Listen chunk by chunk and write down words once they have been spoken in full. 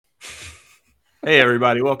Hey,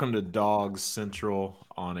 everybody, welcome to Dogs Central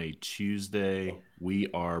on a Tuesday. We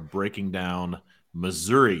are breaking down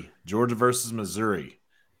Missouri, Georgia versus Missouri.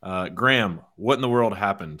 Graham, what in the world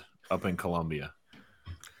happened up in Columbia?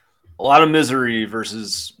 A lot of misery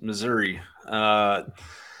versus Missouri. Man,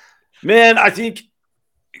 I think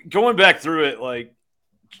going back through it, like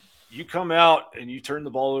you come out and you turn the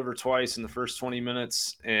ball over twice in the first 20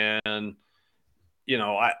 minutes. And,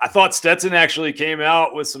 I thought Stetson actually came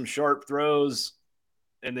out with some sharp throws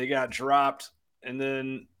and they got dropped. And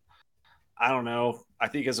then, I don't know, I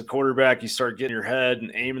think as a quarterback, you start getting your head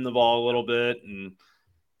and aiming the ball a little bit. And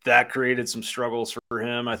that created some struggles for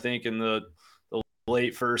him, I think, in the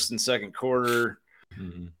late first and second quarter.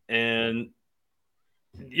 Mm-hmm. And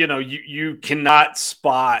you cannot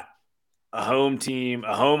spot a home team,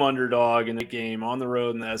 a home underdog in the game on the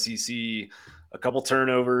road in the SEC, a couple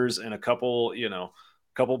turnovers and a couple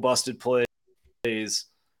busted plays.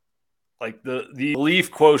 Like the belief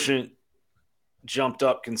quotient jumped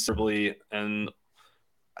up considerably, and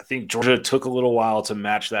I think Georgia took a little while to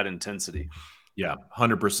match that intensity. Yeah,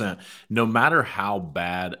 100%. No matter how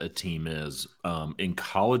bad a team is in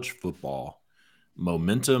college football,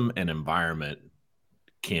 momentum and environment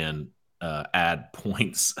can add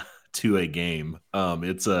points to a game.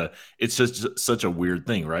 It's just such a weird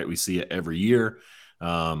thing, right? We see it every year.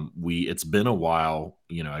 It's been a while,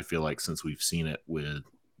 I feel like since we've seen it with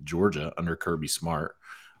Georgia under Kirby Smart.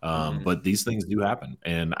 But these things do happen,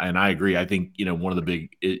 and I agree. I think one of the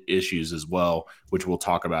big issues as well, which we'll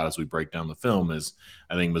talk about as we break down the film, is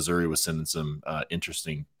I think Missouri was sending some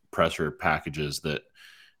interesting pressure packages that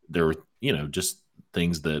there were just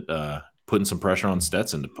things that putting some pressure on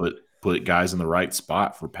Stetson to put guys in the right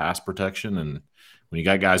spot for pass protection. And when you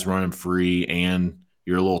got guys running free and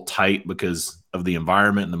you're a little tight because of the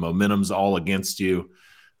environment and the momentum's all against you,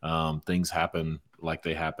 things happen like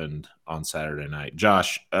they happened on Saturday night.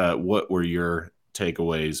 Josh, what were your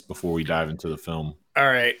takeaways before we dive into the film? All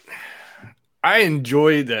right. I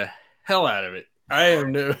enjoyed the hell out of it.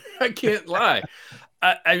 I can't lie.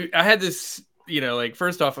 I had this, like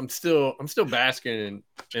first off, I'm still basking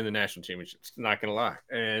in the national championships. Not gonna lie,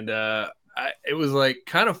 and it was like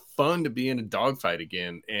kind of fun to be in a dogfight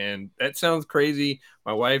again. And that sounds crazy.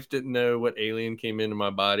 My wife didn't know what alien came into my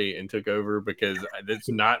body and took over because that's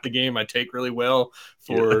not the game I take really well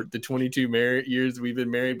for the 22 years we've been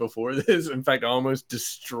married before this. In fact, I almost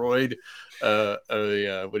destroyed what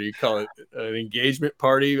do you call it? An engagement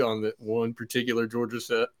party on the one particular Georgia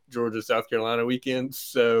South Carolina weekend.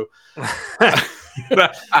 So I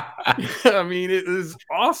mean, it was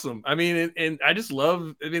awesome. I mean, and I just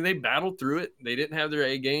love. I mean, they battled through it. They didn't have their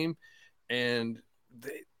A game, and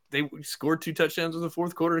they scored 2 touchdowns in the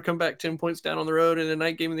fourth quarter to come back 10 points down on the road in a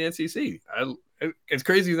night game in the SEC. As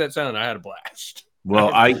crazy as that sounded, I had a blast.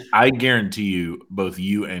 Well, I guarantee you, both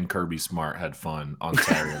you and Kirby Smart had fun on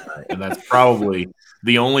Saturday night, and that's probably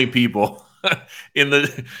the only people in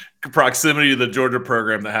the proximity to the Georgia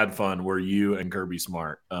program that had fun were you and Kirby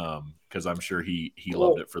Smart, because I'm sure he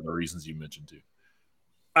loved it for the reasons you mentioned too.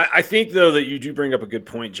 I think though that you do bring up a good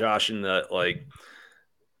point, Josh, in that like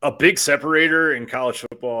a big separator in college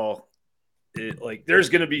football. Like there's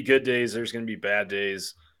going to be good days, there's going to be bad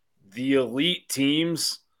days. The elite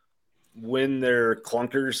teams win their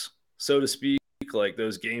clunkers, so to speak, like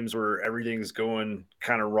those games where everything's going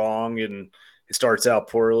kind of wrong and it starts out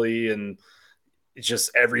poorly and it's just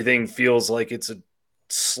everything feels like it's a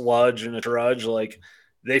sludge and a trudge. Like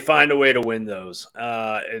they find a way to win those.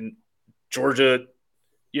 And Georgia,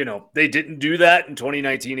 they didn't do that in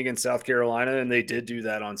 2019 against South Carolina, and they did do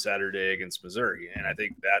that on Saturday against Missouri. And I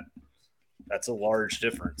think that's a large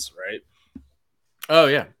difference, right? Oh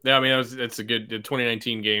yeah. I mean, it's a good. The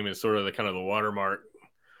 2019 game is sort of the kind of the watermark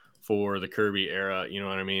for the Kirby era. You know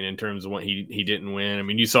what I mean? In terms of what he didn't win. I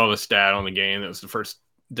mean, you saw the stat on the game. That was the first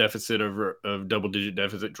deficit of double digit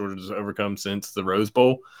deficit Georgia's overcome since the Rose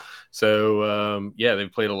Bowl. So yeah, they've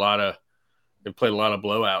played a lot of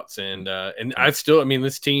blowouts, and I mean,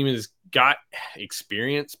 this team has got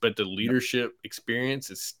experience, but the leadership experience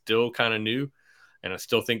is still kind of new. And I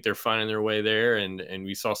still think they're finding their way there. And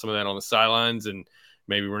we saw some of that on the sidelines, and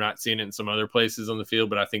maybe we're not seeing it in some other places on the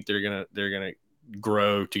field. But I think they're gonna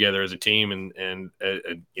grow together as a team, and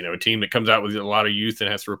a team that comes out with a lot of youth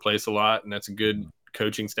and has to replace a lot, and that's a good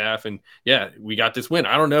coaching staff. And yeah, we got this win.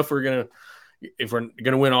 I don't know if we're gonna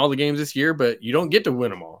win all the games this year, but you don't get to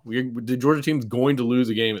win them all. The Georgia team's going to lose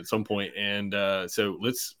a game at some point, and so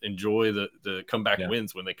let's enjoy the comeback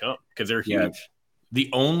wins when they come because they're huge. The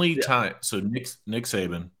only time, so Nick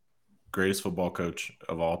Saban, greatest football coach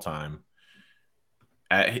of all time,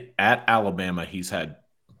 at Alabama, he's had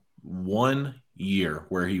one year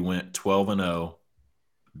where he went 12-0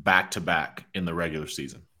 back to back in the regular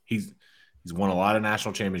season. He's won a lot of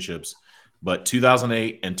national championships, but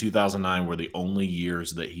 2008 and 2009 were the only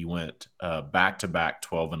years that he went back to back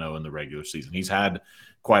 12-0 in the regular season. He's had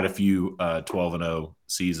quite a few 12-0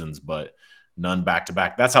 seasons, but none back to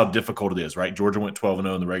back. That's how difficult it is, right? Georgia went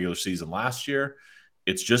 12-0 in the regular season last year.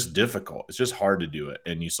 It's just difficult. It's just hard to do it,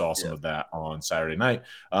 and you saw some of that on Saturday night.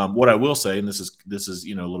 What I will say, and this is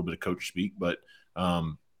a little bit of coach speak, but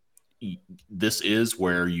this is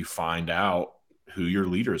where you find out who your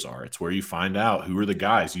leaders are. It's where you find out who are the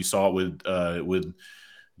guys. You saw it with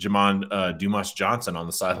Jamon Dumas Johnson on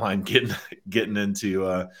the sideline getting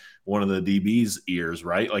into one of the DB's ears,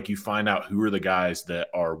 right? Like you find out who are the guys that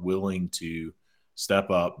are willing to step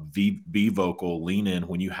up, be vocal, lean in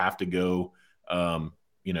when you have to go,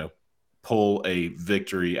 pull a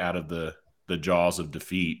victory out of the jaws of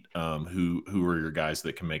defeat. Who are your guys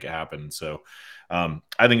that can make it happen? So I'm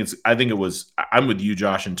with you,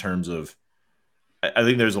 Josh, in terms of, I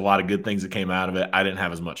think there's a lot of good things that came out of it. I didn't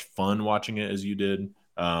have as much fun watching it as you did.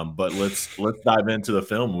 But let's dive into the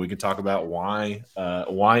film and we can talk about why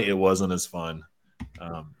it wasn't as fun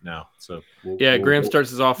now. So Graham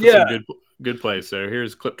starts us off with some good plays. So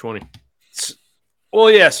here's clip 20. Well,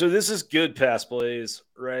 yeah. So this is good pass plays,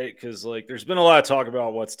 right? Because like there's been a lot of talk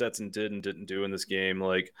about what Stetson did and didn't do in this game.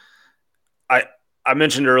 Like I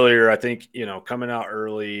mentioned earlier, I think coming out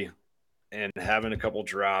early and having a couple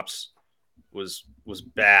drops was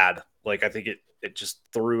bad. Like I think it just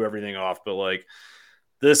threw everything off. But like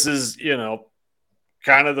this is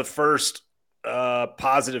kind of the first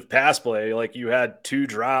positive pass play. Like you had two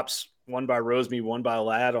drops, one by Rosemy, one by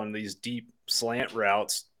Ladd on these deep slant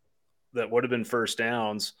routes that would have been first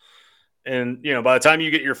downs. And by the time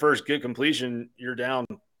you get your first good completion, you're down.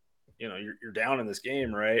 You're down in this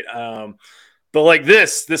game, right? But like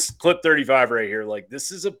this clip 35 right here, like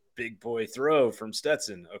this is a big boy throw from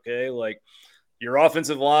Stetson. Okay, like your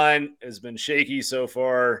offensive line has been shaky so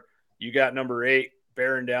far. You got number 8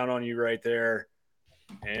 bearing down on you right there,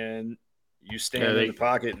 and you stand in the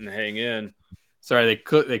pocket and hang in. Sorry,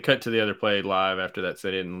 they cut to the other play live after that, so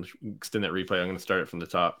they didn't extend that replay. I'm going to start it from the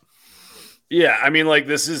top. Yeah, I mean, like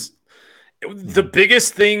this is the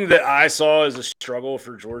biggest thing that I saw as a struggle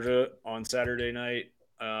for Georgia on Saturday night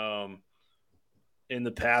in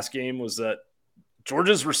the pass game was that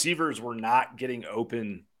Georgia's receivers were not getting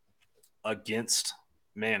open against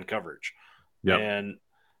man coverage. Yep. And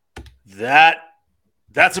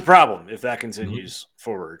that's a problem if that continues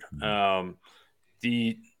forward.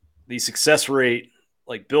 The success rate,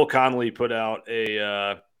 like Bill Connolly put out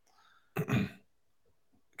a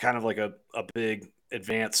kind of like a big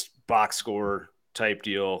advanced box score type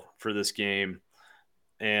deal for this game.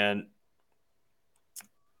 And,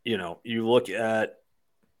 you look at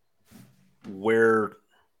where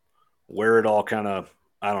it all kind of,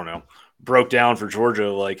 I don't know, broke down for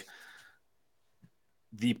Georgia. Like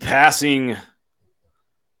the passing.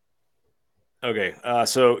 Okay.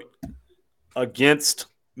 So against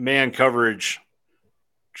man coverage,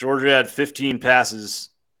 Georgia had 15 passes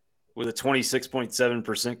with a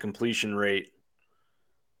 26.7% completion rate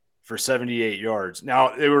for 78 yards.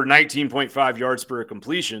 Now, they were 19.5 yards per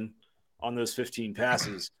completion on those 15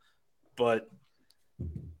 passes. But,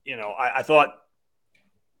 I thought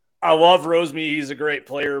I love Rosemy. He's a great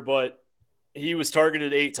player, but he was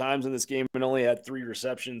targeted 8 times in this game and only had 3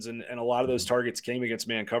 receptions. And a lot of those targets came against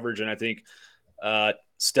man coverage. And I think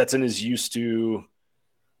Stetson is used to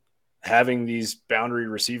having these boundary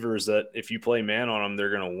receivers that if you play man on them, they're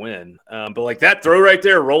going to win. But like that throw right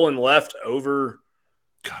there, rolling left over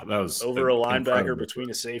God, that was over a linebacker between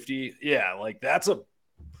a safety. Yeah, like that's a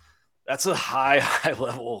high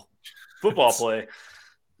level football play.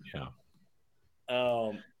 Yeah.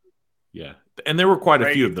 Yeah. And there were quite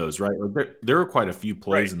a few of those, right? There were quite a few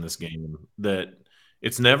plays in this game that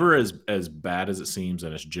it's never as bad as it seems,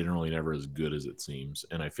 and it's generally never as good as it seems.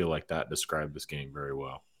 And I feel like that described this game very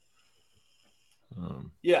well.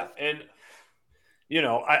 Yeah. And,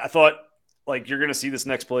 I thought, like, you're going to see this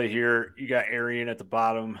next play here. You got Arian at the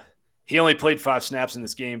bottom. He only played 5 snaps in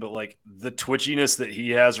this game, but, like, the twitchiness that he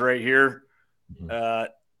has right here,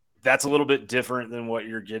 that's a little bit different than what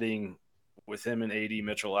you're getting with him and A.D.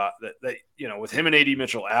 Mitchell out. With him and A.D.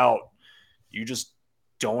 Mitchell out, you just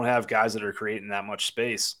don't have guys that are creating that much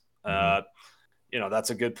space. That's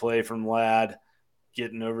a good play from Ladd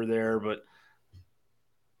getting over there. But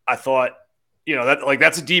I thought,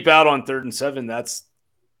 that's a deep out on 3rd and 7. That's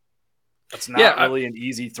not really an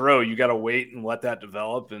easy throw. You got to wait and let that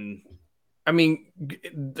develop. And I mean,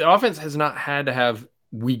 the offense has not had to have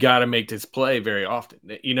we got to make this play very often,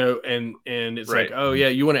 and it's like, oh yeah,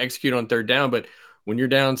 you want to execute on third down, but when you're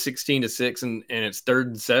down 16-6 and it's 3rd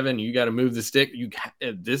and 7, you got to move the stick.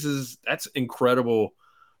 That's incredible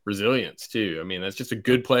resilience too. I mean, that's just a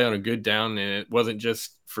good play on a good down, and it wasn't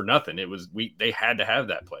just for nothing. It was they had to have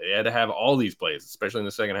that play. They had to have all these plays, especially in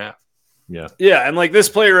the second half. Yeah, and like this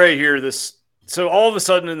play right here, so all of a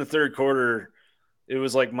sudden in the third quarter, it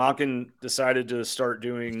was like Monken decided to start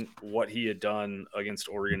doing what he had done against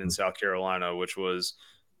Oregon and South Carolina, which was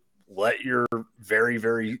let your very,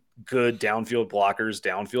 very good downfield blockers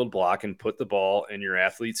downfield block and put the ball in your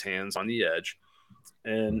athlete's hands on the edge.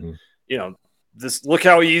 And, look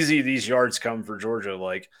how easy these yards come for Georgia.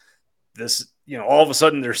 Like this, all of a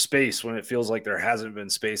sudden there's space when it feels like there hasn't been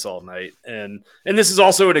space all night. And this is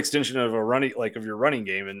also an extension of of your running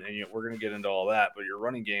game. And we're going to get into all that, but your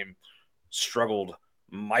running game struggled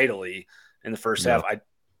mightily in the first half.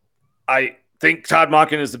 I think Todd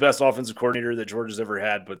Monken is the best offensive coordinator that Georgia's ever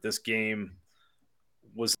had, but this game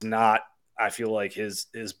was not, I feel like, his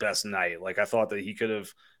best night. Like I thought that he could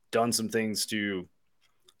have done some things to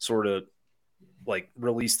sort of like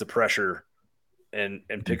release the pressure and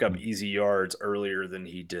pick up easy yards earlier than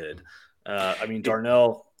he did. I mean,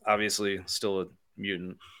 Darnell obviously still a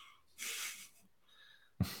mutant.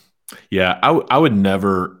 Yeah, I would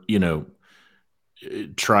never,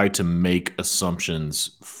 try to make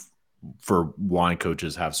assumptions for why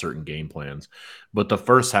coaches have certain game plans. But the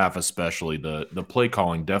first half, especially, the play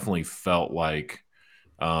calling definitely felt like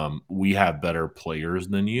we have better players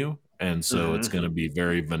than you. And so it's going to be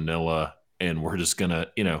very vanilla, and we're just going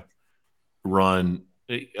to, run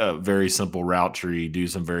a very simple route tree, do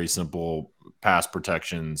some very simple pass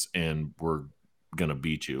protections, and we're going to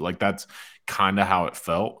beat you. Like that's kind of how it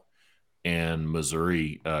felt. And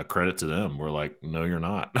Missouri, credit to them, we're like, no, you're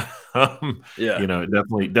not.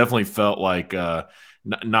 It definitely felt like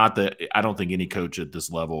not that I don't think any coach at this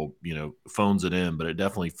level, phones it in, but it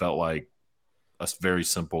definitely felt like a very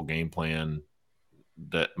simple game plan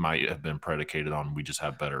that might have been predicated on we just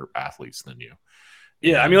have better athletes than you.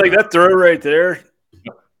 Yeah, I mean, like that throw right there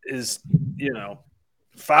is,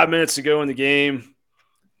 5 minutes to go in the game.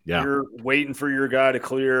 Yeah, you're waiting for your guy to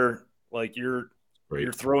clear, like you're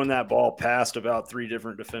throwing that ball past about 3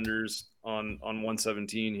 different defenders on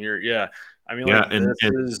 117 here. Yeah. I mean, Dom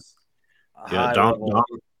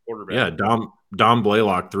quarterback. Yeah, Dom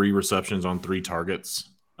Blaylock, 3 receptions on 3 targets.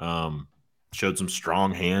 Showed some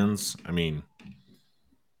strong hands. I mean,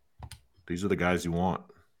 these are the guys you want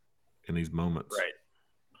in these moments. Right.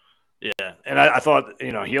 Yeah. And I thought,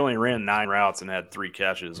 he only ran 9 routes and had 3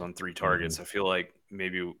 catches on 3 targets. I feel like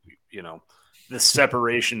maybe, the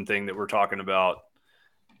separation thing that we're talking about,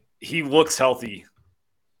 he looks healthy.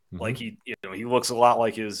 Like he looks a lot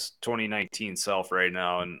like his 2019 self right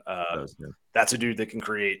now. And that's a dude that can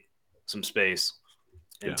create some space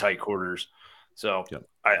in tight quarters. So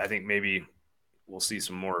I think maybe we'll see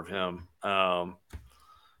some more of him.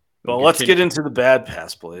 But let's get into the bad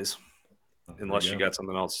pass plays. Unless you got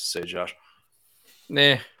something else to say, Josh.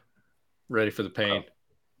 Nah. Ready for the pain.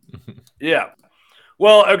 Yeah.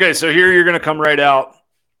 Well, okay, so here you're going to come right out.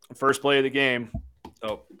 First play of the game.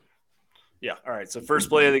 Oh, yeah. All right, so first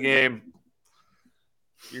play of the game,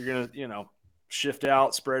 you're going to, shift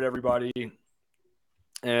out, spread everybody.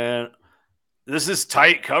 And this is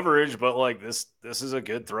tight coverage, but, like, this is a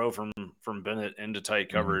good throw from Bennett into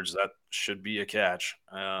tight coverage. That should be a catch.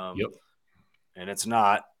 And it's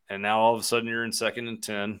not. And now all of a sudden you're in 2nd and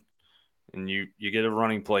 10, and you get a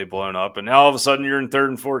running play blown up. And now all of a sudden you're in 3rd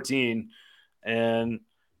and 14, and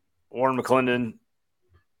Warren McClendon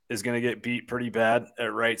is going to get beat pretty bad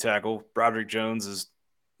at right tackle. Broderick Jones is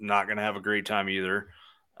not going to have a great time either.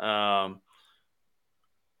 I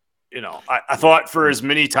thought for as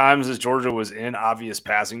many times as Georgia was in obvious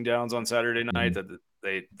passing downs on Saturday night that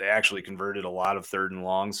they actually converted a lot of 3rd and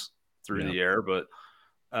longs through the air. But,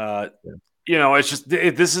 it's just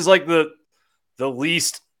this is like the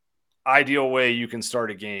least ideal way you can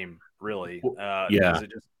start a game, really. Because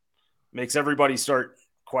it just makes everybody start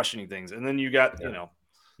questioning things. And then you got,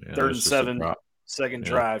 3rd and 7, second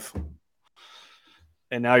drive.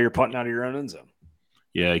 And now you're punting out of your own end zone.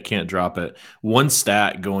 Yeah, you can't drop it. One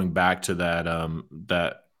stat going back to that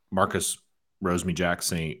that Marcus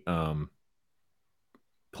Rosemy-Jacksaint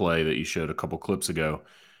play that you showed a couple clips ago,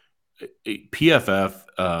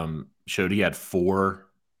 PFF showed he had 4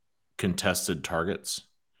 contested targets.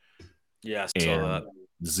 Yeah, I saw that.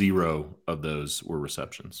 0 of those were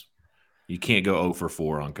receptions. You can't go 0 for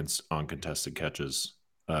 4 on contested catches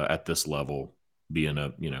at this level, being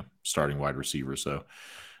a starting wide receiver. So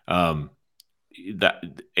that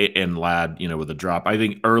and Ladd, with a drop. I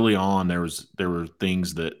think early on there were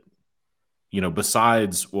things that,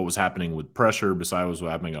 besides what was happening with pressure, besides what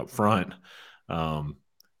was happening up front, there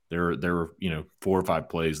were 4 or 5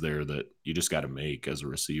 plays there that you just got to make as a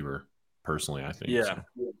receiver. Personally, I think. Yeah.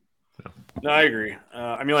 So, No, I agree.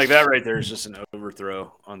 I mean, like that right there is just an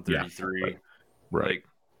overthrow on 33. Yeah, right. Like,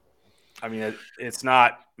 I mean, it's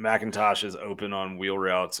not McIntosh as open on wheel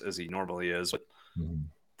routes as he normally is, but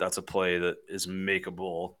that's a play that is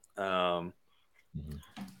makeable.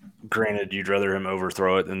 Granted, you'd rather him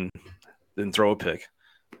overthrow it than throw a pick.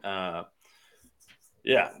 Yeah,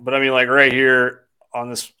 but I mean, like right here on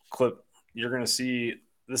this clip, you're going to see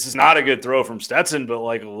this is not a good throw from Stetson, but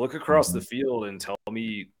like look across the field and tell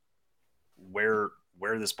me where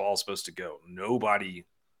this ball is supposed to go. Nobody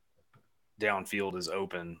downfield is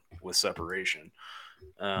open with separation.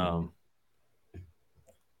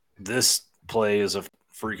 This play is a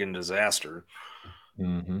freaking disaster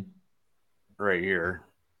right here.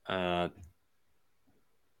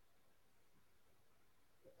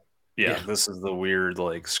 This is the weird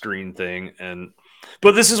like screen thing.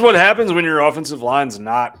 But this is what happens when your offensive line's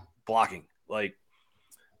not blocking. Like,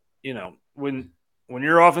 when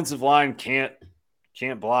your offensive line can't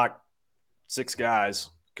block 6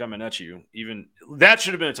 guys coming at you, even that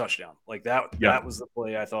should have been a touchdown. Like that was the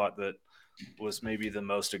play I thought that was maybe the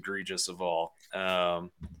most egregious of all.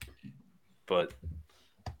 But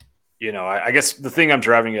I guess the thing I'm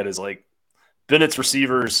driving at is like Bennett's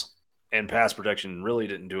receivers and pass protection really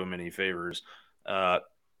didn't do him any favors.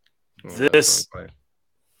 This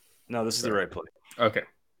is the right play. Okay.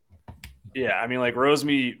 Yeah, I mean, like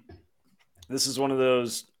Rosemy, this is one of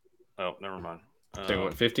those. Oh, never mind.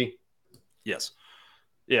 50? Yes.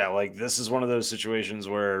 Yeah, like this is one of those situations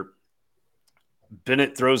where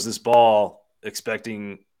Bennett throws this ball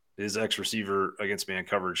expecting his ex-receiver against man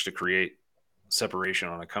coverage to create separation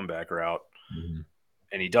on a comeback route,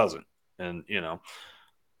 and he doesn't. And,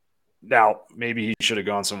 now maybe he should have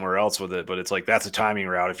gone somewhere else with it, but it's like that's a timing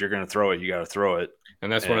route. If you're going to throw it, you got to throw it.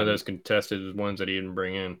 And that's one of those contested ones that he didn't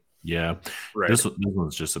bring in. Yeah. Right. This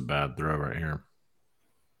one's just a bad throw right here.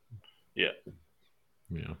 Yeah.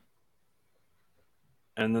 Yeah.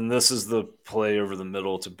 And then this is the play over the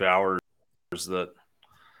middle to Bowers that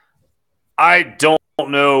I don't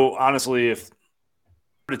know, honestly, if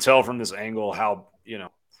to tell from this angle how,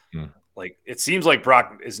 like it seems like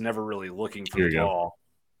Brock is never really looking for the ball.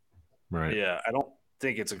 Right. Yeah. I don't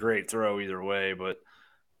think it's a great throw either way, but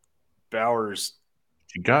Bowers.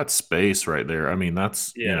 You got space right there. I mean,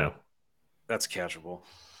 that's, that's catchable.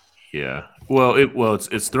 Yeah. Well,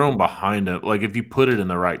 it's thrown behind him. Like if you put it in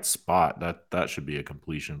the right spot, that should be a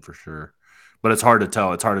completion for sure. But it's hard to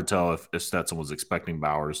tell. It's hard to tell if Stetson was expecting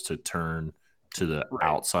Bowers to turn to the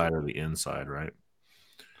outside or the inside, right?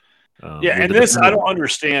 And this I don't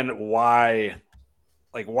understand why.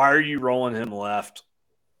 Like, why are you rolling him left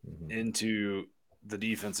into the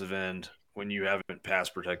defensive end when you haven't pass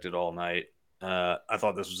protected all night? I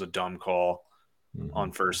thought this was a dumb call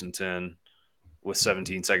on 1st and 10 with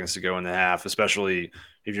 17 seconds to go in the half, especially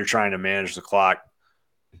if you're trying to manage the clock.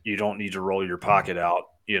 You don't need to roll your pocket out.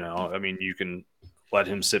 I mean, you can let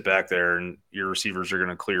him sit back there and your receivers are going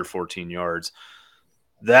to clear 14 yards.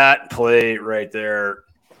 That play right there,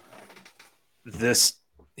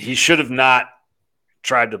 he should have not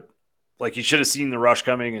tried to, like, he should have seen the rush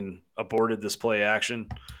coming and aborted this play action.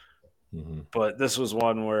 But this was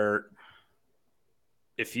one where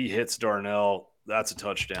if he hits Darnell, that's a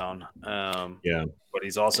touchdown. But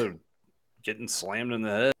he's also getting slammed in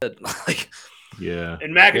the head.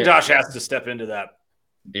 And McIntosh has to step into that.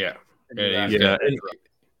 Yeah. They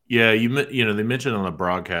mentioned on the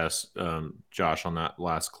broadcast, Josh, on that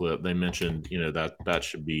last clip, they mentioned, that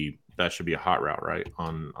should be a hot route, right?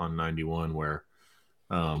 On 91 where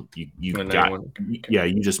you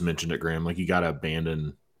just mentioned it, Graham. Like you got to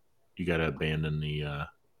abandon the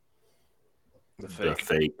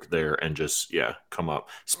fake there and just come up,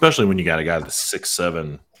 especially when you got a guy that's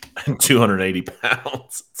 6'7" and 280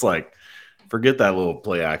 pounds. It's like, forget that little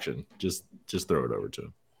play action. Just throw it over to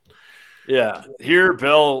him. Yeah, here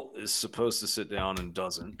Bell is supposed to sit down and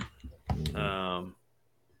doesn't. I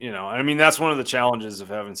mean, that's one of the challenges of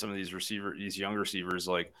having some of these young receivers.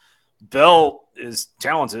 Like Bell is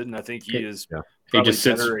talented, and I think he is. He just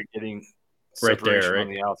sits better at getting right there, on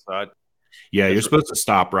the outside. Yeah, you're supposed to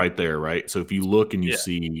stop right there, right? So if you look and you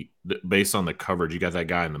see, based on the coverage, you got that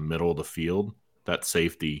guy in the middle of the field, that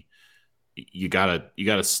safety. You gotta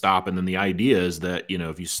stop, and then the idea is that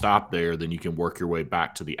if you stop there, then you can work your way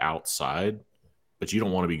back to the outside, but you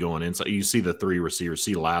don't want to be going inside. You see the 3 receivers,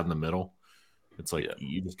 see Ladd in the middle. It's like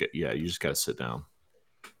you just got to sit down.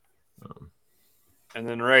 And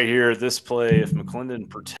then right here, this play, if McClendon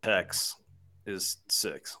protects, is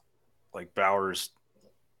 6. Like Bowers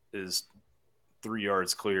is 3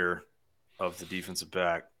 yards clear of the defensive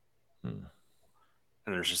back. And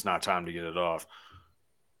there's just not time to get it off.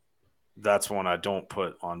 That's one I don't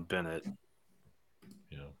put on Bennett.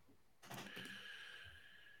 Yeah.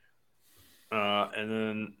 And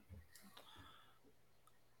then,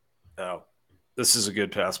 this is a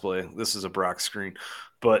good pass play. This is a Brock screen.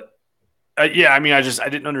 But, I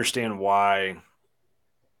didn't understand why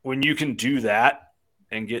when you can do that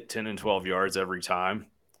and get 10 and 12 yards every time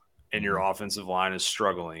and your offensive line is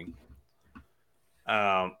struggling.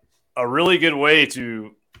 A really good way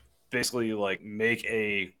to basically like make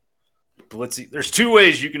a blitzing. There's 2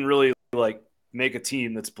 ways you can really like make a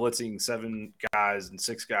team that's blitzing 7 guys and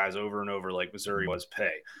 6 guys over and over like Missouri was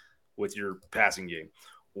pay with your passing game.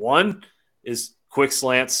 One is quick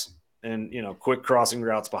slants and, quick crossing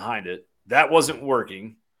routes behind it. That wasn't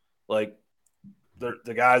working. Like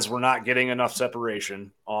the guys were not getting enough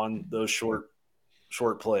separation on those short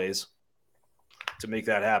plays to make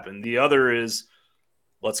that happen. The other is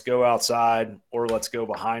let's go outside or let's go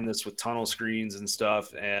behind this with tunnel screens and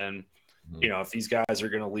stuff. And, if these guys are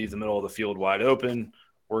going to leave the middle of the field wide open,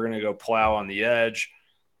 we're going to go plow on the edge.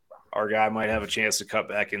 Our guy might have a chance to cut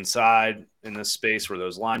back inside in this space where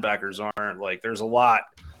those linebackers aren't. Like, there's a lot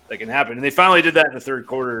that can happen. And they finally did that in the third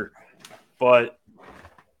quarter. But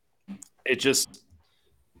it just,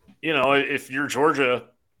 if you're Georgia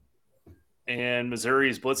and Missouri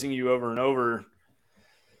is blitzing you over and over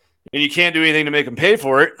and you can't do anything to make them pay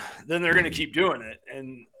for it, then they're going to keep doing it.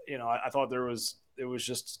 And, I thought it was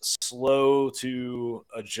just slow to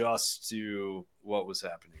adjust to what was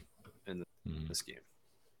happening in this game.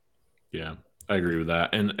 Yeah, I agree with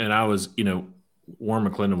that. And I was, Warren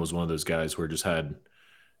McClendon was one of those guys where just had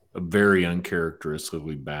a very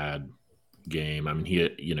uncharacteristically bad game. I mean,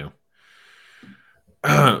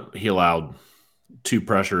 he allowed 2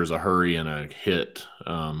 pressures, a hurry, and a hit,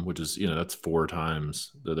 which is, that's 4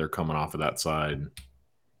 times that they're coming off of that side.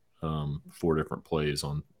 4 different plays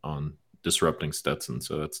on disrupting Stetson,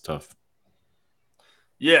 so that's tough.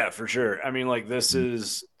 Yeah, for sure. I mean, like this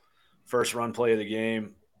is first run play of the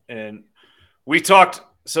game, and we talked.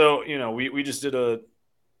 So we just did a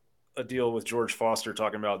deal with George Foster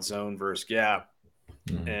talking about zone versus gap,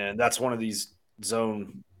 and that's one of these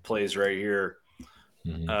zone plays right here.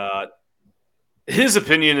 His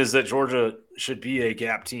opinion is that Georgia should be a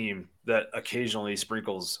gap team that occasionally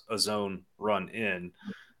sprinkles a zone run in.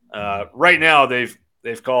 Right now, they've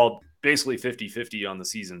called basically 50-50 on the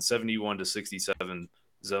season, 71-67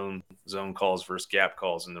 zone calls versus gap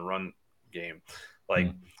calls in the run game.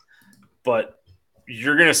 But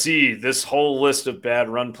you're going to see this whole list of bad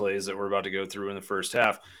run plays that we're about to go through in the first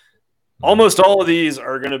half. Almost all of these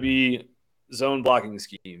are going to be zone blocking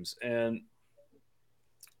schemes. And,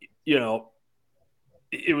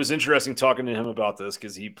 it was interesting talking to him about this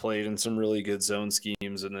because he played in some really good zone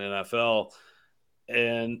schemes in the NFL.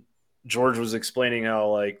 And George was explaining how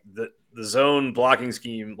like the zone blocking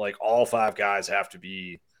scheme, like all 5 guys have to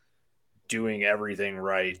be doing everything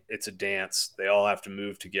right. It's a dance. They all have to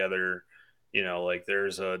move together. Like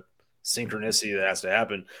there's a synchronicity that has to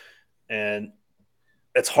happen. And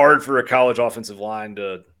it's hard for a college offensive line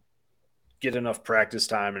to get enough practice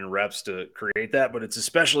time and reps to create that. But it's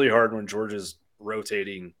especially hard when Georgia's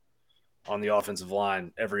rotating on the offensive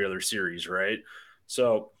line every other series, right?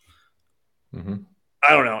 So I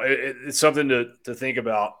don't know. It's something to think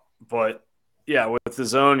about. But, yeah, with the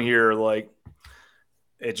zone here, like,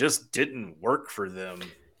 it just didn't work for them.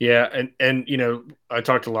 Yeah, and I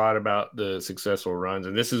talked a lot about the successful runs,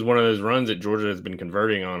 and this is one of those runs that Georgia has been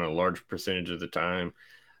converting on a large percentage of the time,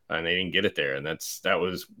 and they didn't get it there. And that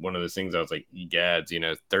was one of those things I was like, egads,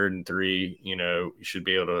 3rd and 3, you should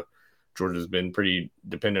be able to – Georgia's been pretty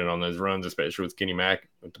dependent on those runs, especially with Kenny Mack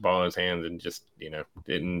with the ball in his hands, and just,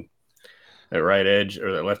 didn't – that right edge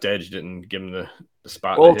or that left edge didn't give him the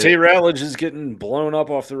spot. Well, Tate Ratledge is getting blown up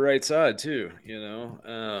off the right side too,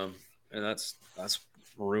 and that's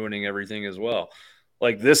ruining everything as well.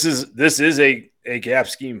 Like this is a gap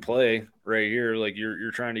scheme play right here. Like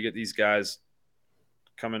you're trying to get these guys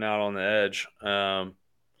coming out on the edge, and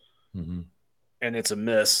it's a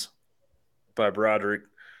miss by Broderick.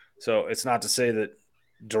 So it's not to say that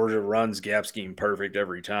Georgia runs gap scheme perfect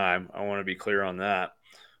every time. I want to be clear on that,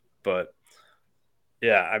 but.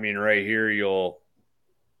 Yeah, I mean, right here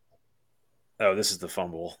this is the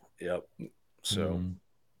fumble. Yep. So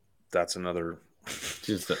that's another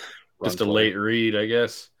just a late read, I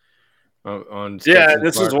guess. On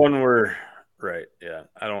this is one where right. Yeah,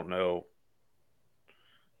 I don't know.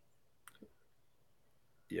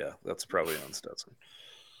 Yeah, that's probably on Stetson.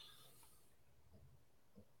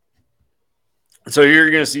 So you're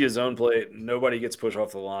going to see a zone play. Nobody gets pushed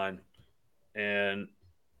off the line. And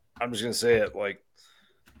I'm just going to say it, like,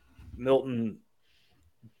 Milton,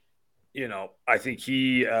 I think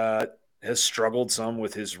he has struggled some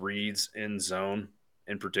with his reads in zone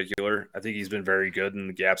in particular. I think he's been very good in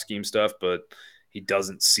the gap scheme stuff, but he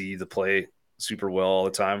doesn't see the play super well all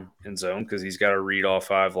the time in zone because he's got to read all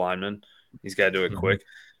 5 linemen. He's got to do it quick.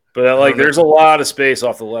 But there's a lot of space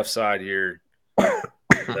off the left side here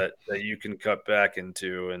that you can cut back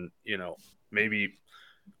into, and maybe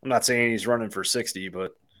I'm not saying he's running for 60,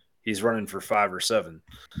 but he's running for 5 or 7.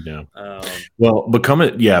 Yeah. Well, becoming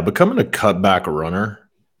a cutback runner.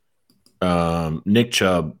 Nick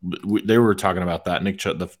Chubb, they were talking about that. Nick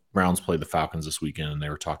Chubb, the Browns played the Falcons this weekend, and they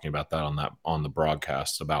were talking about that on the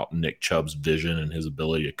broadcast about Nick Chubb's vision and his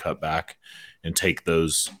ability to cut back and take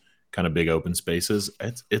those kind of big open spaces.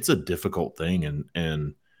 It's a difficult thing,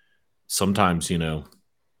 and sometimes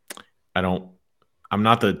I'm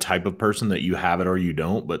not the type of person that you have it or you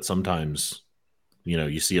don't, but sometimes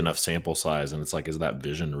you see enough sample size and it's like, is that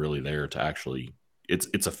vision really there to actually?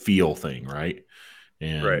 It's a feel thing, right?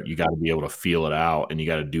 And you got to be able to feel it out, and you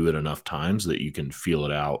got to do it enough times that you can feel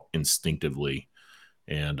it out instinctively.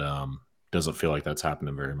 And doesn't feel like that's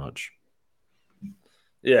happening very much.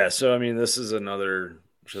 Yeah. So, I mean, this is another,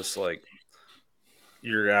 just like,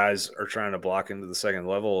 your guys are trying to block into the second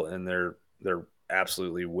level and they're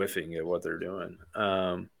absolutely whiffing at what they're doing.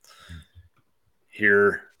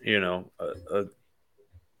 Here, you're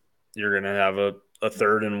going to have a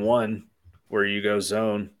 3rd and 1 where you go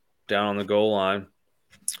zone down on the goal line.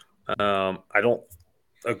 I don't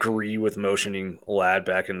agree with motioning Ladd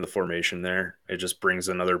back into the formation there. It just brings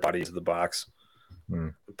another body to the box.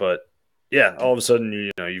 But yeah, all of a sudden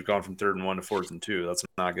you've gone from 3rd and 1 to 4th and 2. That's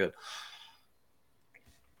not good.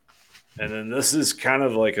 And then this is kind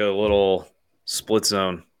of like a little split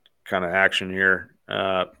zone kind of action here.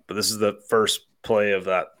 But this is the first play of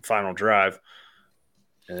that final drive,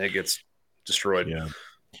 and it gets destroyed.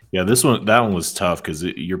 Yeah. That one was tough because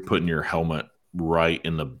you're putting your helmet right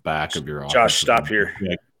in the back of your offense. Josh, stop here.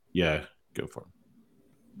 Yeah, go for it.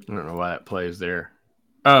 I don't know why that play is there.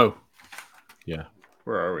 Oh, yeah.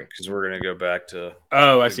 Where are we? Because we're going to go back to.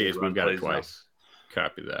 Oh, I see. We've got it twice. Now.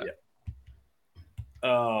 Copy that.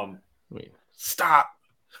 Yeah. Wait. Stop.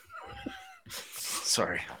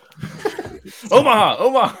 Sorry.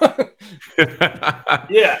 Omaha.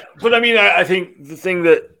 Yeah, but I mean, I think the thing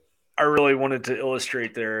that I really wanted to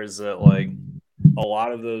illustrate there is that, like, a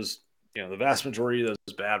lot of those, the vast majority of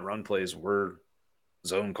those bad run plays were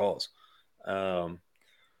zone calls.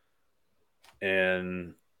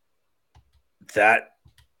 And that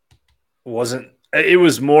wasn't – it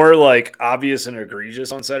was more, like, obvious and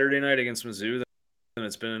egregious on Saturday night against Mizzou than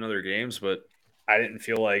it's been in other games, but I didn't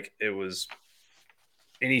feel like it was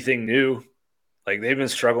anything new. Like, they've been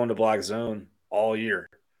struggling to block zone all year.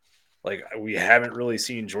 Like, we haven't really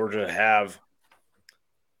seen Georgia have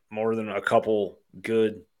more than a couple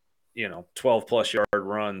good, 12-plus yard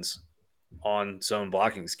runs on zone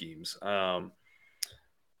blocking schemes. And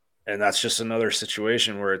that's just another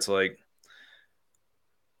situation where it's like,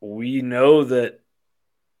 we know that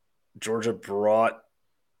Georgia brought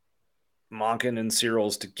Monken and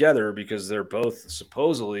Searles together because they're both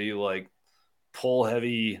supposedly, like,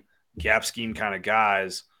 pull-heavy gap scheme kind of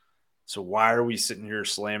guys. So why are we sitting here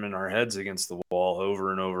slamming our heads against the wall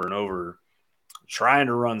over and over and over, trying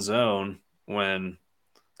to run zone when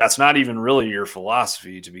that's not even really your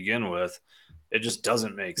philosophy to begin with? It just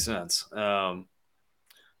doesn't make sense. And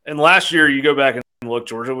last year, you go back and look,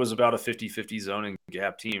 Georgia was about a 50-50 zone and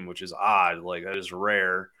gap team, which is odd. Like, that is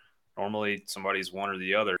rare. Normally, somebody's one or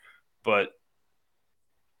the other. But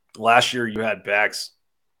last year, you had backs,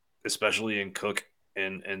 especially in Cook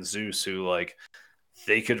and Zeus, who, like,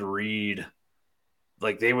 they could read,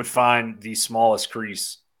 like, they would find the smallest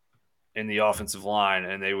crease in the offensive line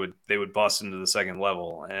and they would bust into the second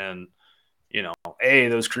level. And, A,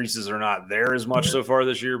 those creases are not there as much so far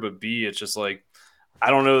this year, but B, it's just like, I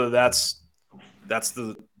don't know that's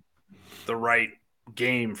the right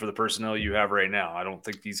game for the personnel you have right now. I don't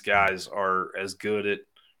think these guys are as good at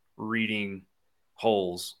reading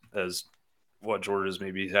holes as what Georgia's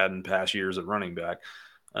maybe had in past years at running back.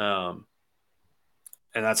 And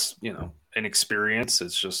that's, an experience.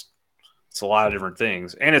 It's a lot of different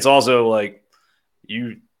things. And it's also like,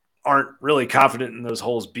 you aren't really confident in those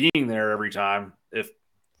holes being there every time if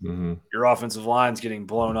your offensive line's getting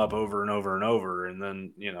blown up over and over and over. And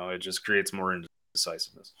then, it just creates more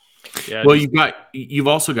indecisiveness. Yeah. Well, you've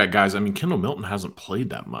also got guys. I mean, Kendall Milton hasn't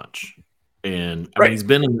played that much. And I mean, he's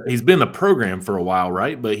been in the program for a while,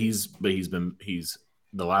 right? But he's the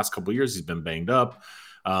last couple of years he's been banged up.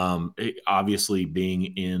 Obviously,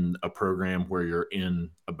 being in a program where you're in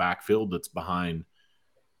a backfield that's behind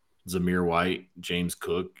Zamir White, James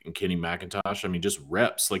Cook, and Kenny McIntosh. I mean, just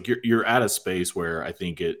reps. Like you're at a space where I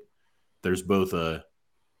think there's both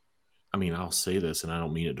I mean, I'll say this and I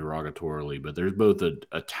don't mean it derogatorily, but there's both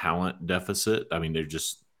a talent deficit. I mean, they're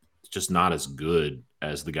just not as good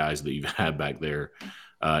as the guys that you've had back there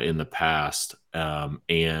in the past,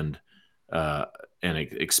 and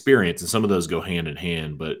experience, and some of those go hand in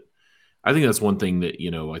hand. But I think that's one thing that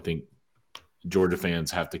I think Georgia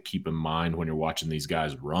fans have to keep in mind when you're watching these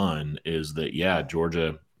guys run is that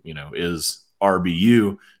Georgia is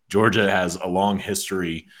RBU. Georgia has a long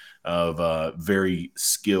history of very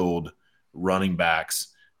skilled running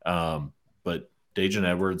backs, but Daijun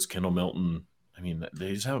Edwards, Kendall Milton, I mean,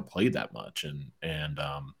 they just haven't played that much, and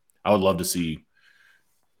I would love to see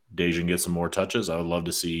Daijun get some more touches. I would love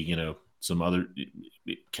to see some other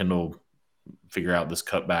Kendall figure out this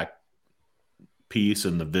cutback piece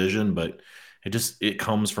and the vision, but it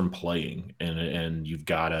comes from playing, and you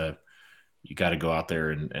gotta go out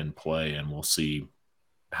there and play, and we'll see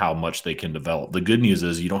how much they can develop. The good news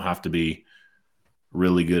is you don't have to be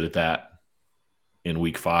really good at that in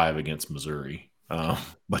week 5 against Missouri.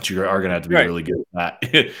 But you are going to have to be really good at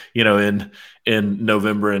that, in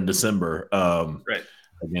November and December,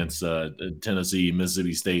 against Tennessee,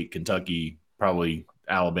 Mississippi State, Kentucky, probably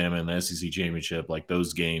Alabama in the SEC championship. Like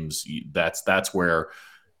those games, that's where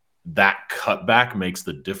that cutback makes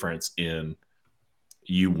the difference in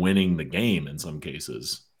you winning the game in some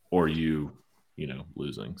cases, or you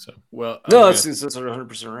losing. So that's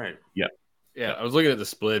 100% right. Yeah, I was looking at the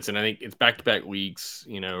splits, and I think it's back-to-back weeks,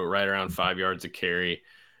 right around 5 yards a carry,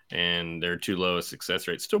 and their 2 lowest success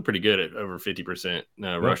rates. Still pretty good at over 50%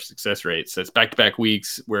 rush success rates. So it's back-to-back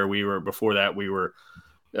weeks where before that we were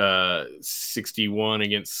 61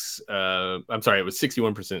 against I'm sorry, it was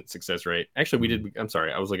 61% success rate. Actually,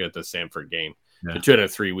 I was looking at the Samford game. Yeah. The 2 out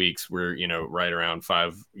of 3 weeks were, right around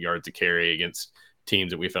 5 yards a carry against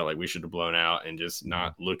teams that we felt like we should have blown out, and just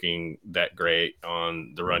not looking that great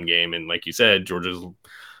on the run game. And like you said, Georgia's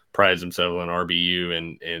prides themselves on RBU,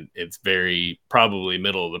 and it's very probably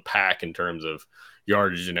middle of the pack in terms of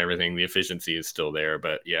yardage and everything. The efficiency is still there,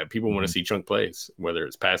 but people want to see chunk plays, whether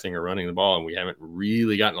it's passing or running the ball, and we haven't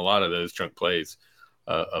really gotten a lot of those chunk plays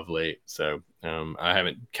of late. So I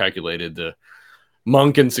haven't calculated the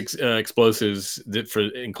Monk and explosives for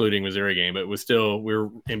including Missouri game, but we're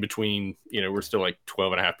in between. We're still like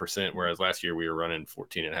 12.5%, whereas last year we were running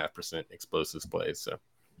 14.5% explosives plays. So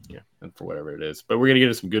and for whatever it is, but we're gonna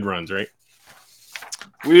get us some good runs, right?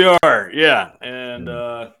 We are, and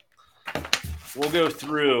we'll go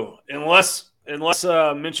through unless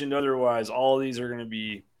mentioned otherwise. All of these are going to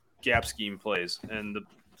be gap scheme plays, and the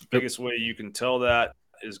biggest way you can tell that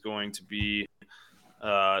is going to be.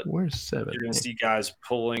 Where's 7? You're going to see guys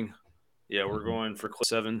pulling. Yeah, we're going for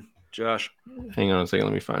 7, Josh. Hang on a second.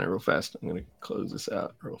 Let me find it real fast. I'm going to close this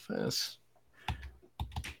out real fast.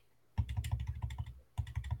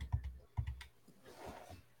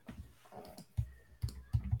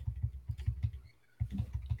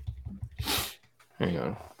 Hang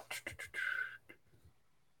on.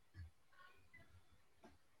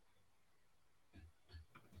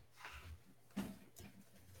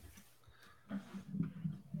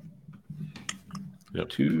 Yep.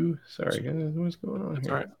 Sorry, guys. What's going on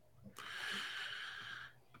here? All right.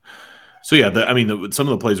 So some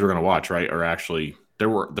of the plays we're going to watch, right, are actually there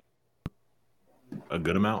were a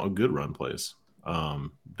good amount of good run plays.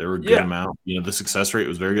 There were a good amount. The success rate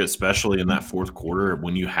was very good, especially in that fourth quarter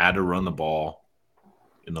when you had to run the ball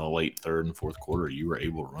in the late third and fourth quarter. You were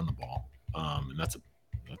able to run the ball, and that's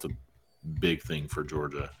a big thing for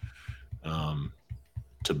Georgia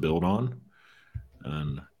to build on.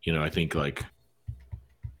 And I think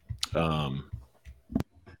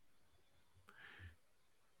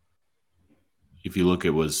if you look,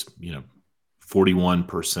 it was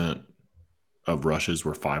 41% of rushes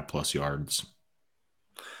were 5+ yards.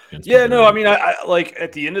 I like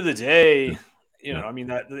at the end of the day,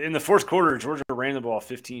 that in the fourth quarter, Georgia ran the ball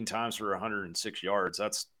 15 times for 106 yards.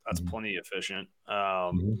 That's plenty efficient.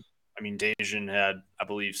 Daijun had, I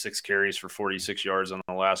believe, 6 carries for 46 yards on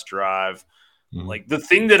the last drive. Like the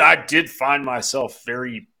thing that I did find myself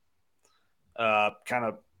very kind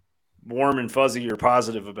of warm and fuzzy or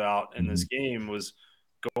positive about in this game was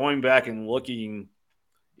going back and looking.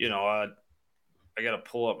 I got to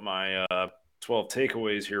pull up my 12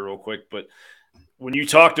 takeaways here real quick, but when you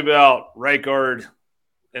talked about right guard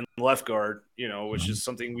and left guard, which is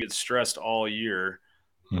something we had stressed all year,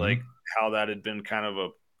 like how that had been kind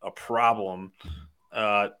of a problem.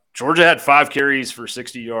 Georgia had 5 carries for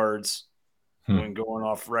 60 yards when going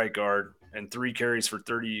off right guard and 3 carries for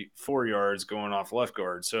 34 yards going off left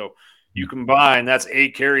guard. So you combine, that's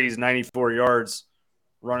 8 carries, 94 yards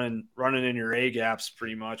running in your A gaps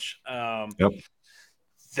pretty much.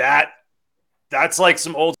 That's like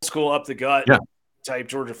some old school up the gut type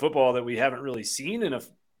Georgia football that we haven't really seen in a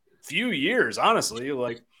few years, honestly.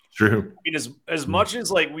 Like, true. I mean, as much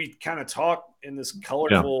as like we kind of talk in this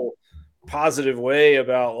colorful, positive way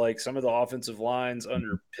about like some of the offensive lines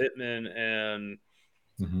under Pittman and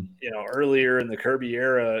earlier in the Kirby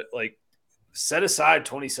era, like set aside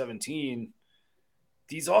 2017,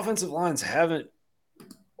 these offensive lines haven't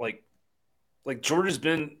like Georgia's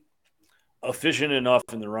been efficient enough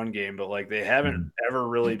in the run game, but like they haven't ever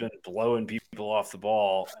really been blowing people off the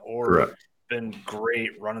ball or been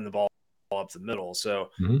great running the ball up the middle.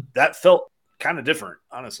 So that felt kind of different,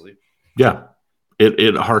 honestly. Yeah.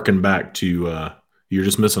 It harkened back to you're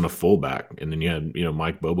just missing a fullback, and then you had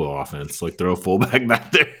Mike Bobo offense, like throw a fullback back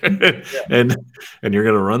there, and you're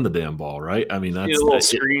gonna run the damn ball, right? I mean, that's a little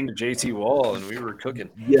screen to JT Wall, and we were cooking.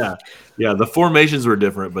 Yeah. The formations were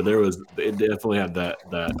different, but it definitely had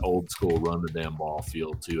that old school run the damn ball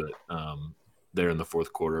feel to it there in the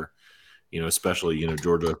fourth quarter. Especially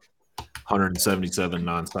Georgia 177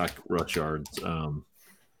 non-sack rush yards,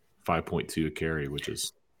 5.2 a carry, which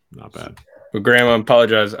is not bad. Well, Graham, I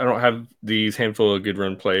apologize. I don't have these handful of good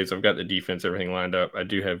run plays. I've got the defense, everything lined up. I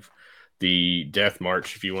do have the death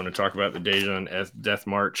march. If you want to talk about the Dejan death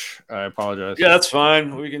march, I apologize. Yeah, that's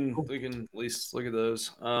fine. We can at least look at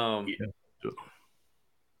those.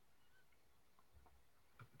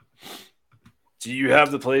 Do you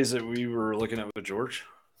have the plays that we were looking at with George?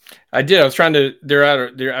 I did. I was trying to. They're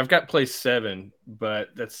out. I've got play 7, but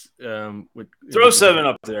that's throw 7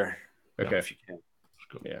 up there. Okay, if you can.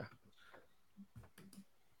 Yeah.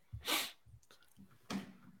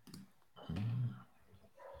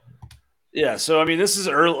 Yeah, so I mean, this is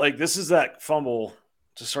early. Like this is that fumble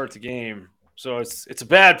to start the game. So it's a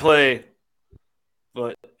bad play,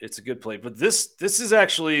 but it's a good play. But this is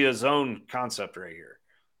actually a zone concept right here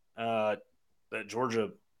that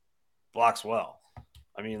Georgia blocks well.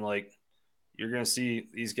 I mean, like you're going to see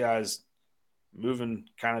these guys moving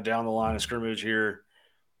kind of down the line of scrimmage here,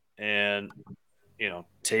 and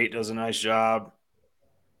Tate does a nice job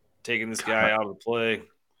taking this guy out of the play.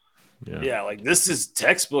 Yeah, like this is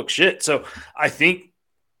textbook shit. So I think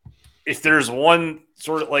if there's one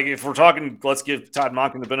sort of like if we're talking, let's give Todd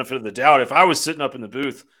Monken the benefit of the doubt. If I was sitting up in the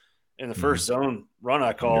booth in the first zone run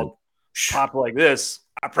I called pop like this,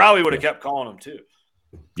 I probably would have kept calling him too.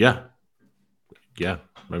 Yeah.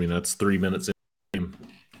 I mean, that's 3 minutes in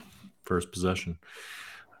first possession.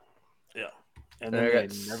 Yeah. And then they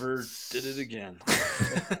never did it again. I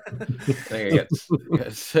think I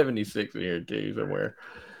got 76 in here too somewhere.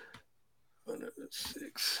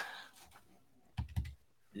 106.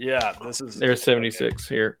 Yeah, there's 76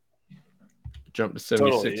 here. Jump to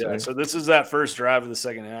 76. Totally, yeah. So this is that first drive of the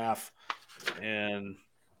second half, and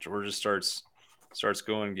Georgia starts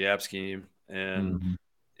going gap scheme, and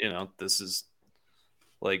this is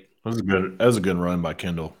like that was a good run by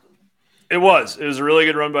Kendall. It was a really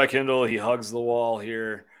good run by Kendall. He hugs the wall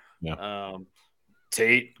here. Yeah.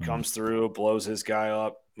 Tate comes through, blows his guy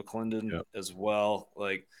up. McClendon as well.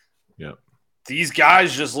 Like, these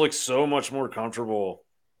guys just look so much more comfortable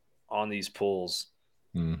on these pulls.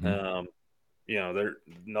 There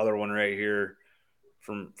another one right here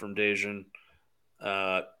from Dejan.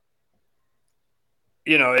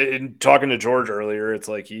 In talking to George earlier, it's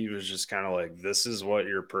like he was just kind of like, this is what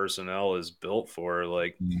your personnel is built for.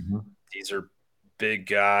 Like, these are big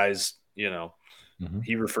guys,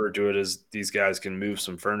 He referred to it as these guys can move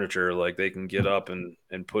some furniture, like they can get up and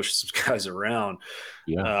push some guys around.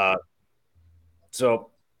 So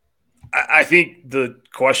I think the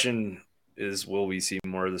question is, will we see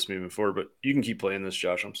more of this moving forward? But you can keep playing this,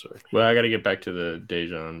 Josh. I'm sorry. Well, I got to get back to the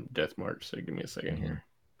Dejan death march, so give me a second here.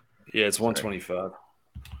 Yeah, it's 125.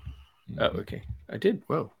 Oh, okay. I did.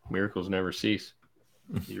 Whoa, miracles never cease.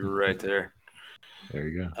 You were right there. There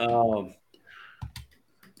you go.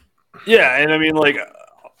 Yeah, and I mean, like,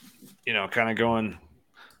 kind of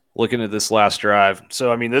looking at this last drive.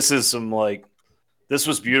 So, I mean, this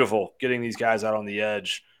was beautiful getting these guys out on the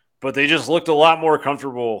edge, but they just looked a lot more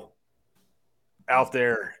comfortable out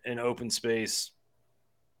there in open space.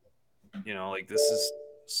 Like this is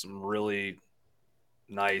some really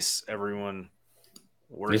nice, everyone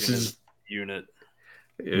working as a unit.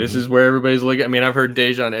 This is where everybody's looking. I mean, I've heard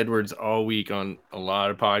Dejan Edwards all week on a lot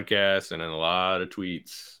of podcasts and in a lot of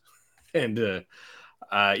tweets. And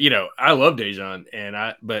I love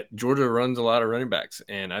Dejon, but Georgia runs a lot of running backs,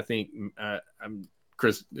 and I think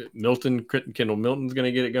Kendall Milton's going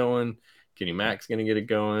to get it going. Kenny Mack's going to get it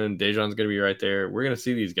going. Dejon's going to be right there. We're going to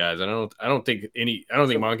see these guys. I don't think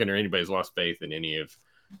Monken or anybody's lost faith in any of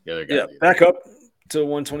the other guys. Yeah, back up to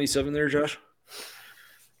 127 there, Josh.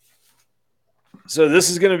 So this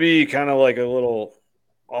is going to be kind of like a little,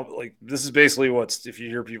 like this is basically if you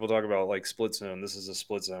hear people talk about like split zone, this is a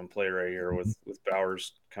split zone play right here with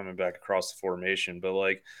Bowers coming back across the formation. But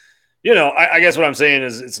like, I guess what I'm saying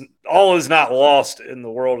is it's all is not lost in the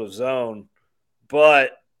world of zone,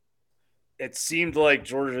 but it seemed like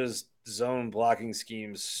Georgia's zone blocking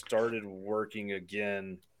schemes started working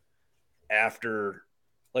again after,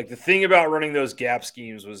 like, the thing about running those gap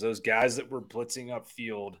schemes was those guys that were blitzing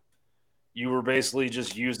upfield, you were basically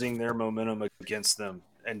just using their momentum against them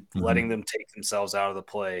and letting them take themselves out of the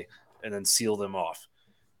play and then seal them off.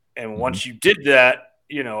 And once you did that,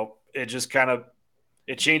 it just kind of –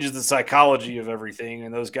 it changes the psychology of everything,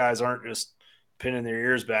 and those guys aren't just pinning their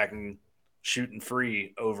ears back and shooting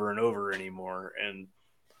free over and over anymore. And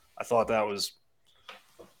I thought that was,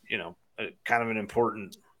 kind of an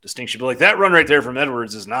important distinction. But like that run right there from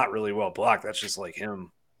Edwards is not really well blocked. That's just like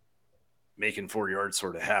him making 4 yards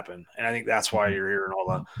sort of happen. And I think that's why you're hearing all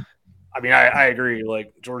the – I mean, I agree.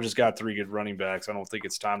 Like, Georgia's got 3 good running backs. I don't think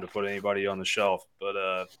it's time to put anybody on the shelf.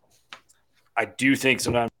 But I do think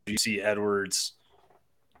sometimes you see Edwards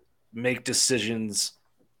make decisions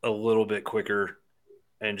a little bit quicker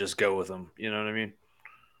and just go with them. You know what I mean?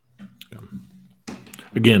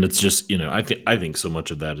 Again, it's just, I think so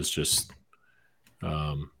much of that is just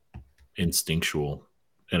instinctual.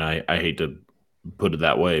 And I hate to put it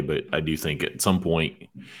that way, but I do think at some point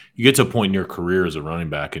you get to a point in your career as a running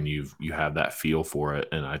back and you have that feel for it.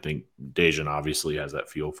 And I think Dejon obviously has that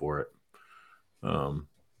feel for it.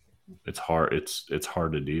 It's hard. It's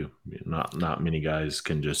hard to do. Not many guys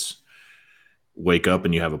can just wake up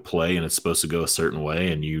and you have a play and it's supposed to go a certain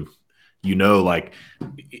way. And like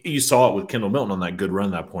you saw it with Kendall Milton on that good run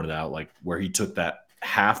that I pointed out, like where he took that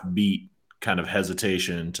half beat kind of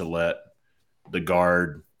hesitation to let the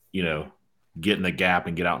guard, get in the gap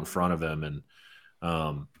and get out in front of him. And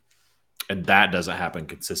that doesn't happen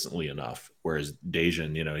consistently enough. Whereas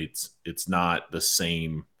Dejon, it's not the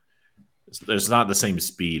same. There's not the same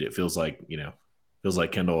speed. It feels like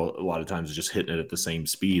Kendall a lot of times is just hitting it at the same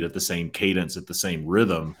speed, at the same cadence, at the same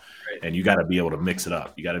rhythm. Right. And you got to be able to mix it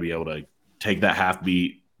up. You got to be able to take that half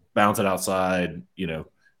beat, bounce it outside,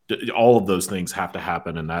 all of those things have to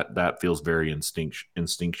happen. And that feels very instinctive.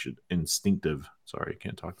 Sorry, I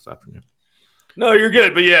can't talk this afternoon. No, you're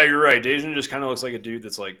good. But yeah, you're right. Dejon just kind of looks like a dude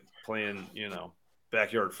that's like playing,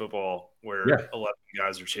 backyard football where 11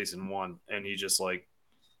 guys are chasing one. And he's just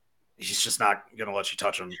not going to let you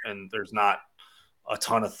touch him. And there's not a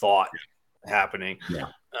ton of thought happening. Yeah.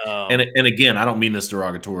 And again, I don't mean this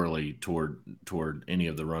derogatorily toward any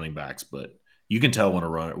of the running backs, but you can tell when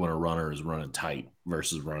a runner is running tight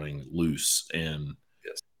versus running loose. And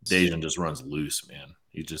Dejon just runs loose, man.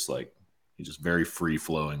 He's just very free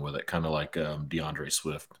flowing with it, kind of like DeAndre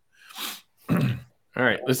Swift. All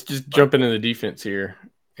right, let's just jump into the defense here.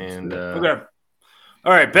 And okay.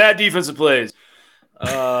 All right, bad defensive plays.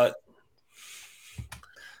 Honestly,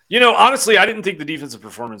 I didn't think the defensive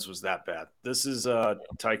performance was that bad. This is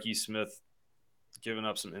Tyke Smith giving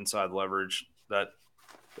up some inside leverage. That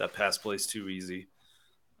pass play's too easy.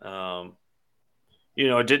 It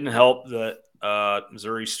didn't help that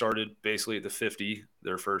Missouri started basically at the 50,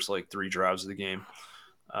 their first 3 drives of the game.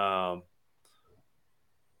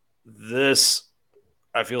 This,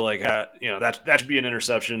 I feel like, that should be an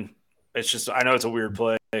interception. It's just, I know it's a weird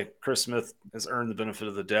play. Chris Smith has earned the benefit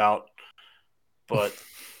of the doubt, but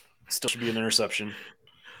still should be an interception.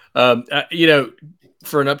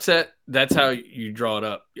 For an upset, that's how you draw it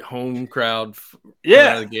up. Home crowd,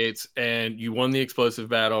 out of the gates, and you won the explosive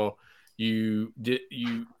battle. You did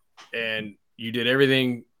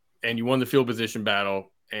everything, and you won the field position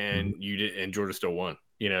battle, and and Georgia still won.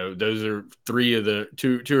 Those are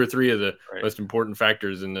two or three of the most important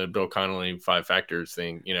factors in the Bill Connolly 5 factors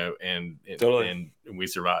thing. And we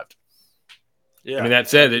survived. Yeah. I mean, that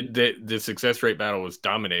said, the success rate battle was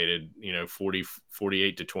dominated,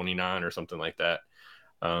 48 to 29 or something like that.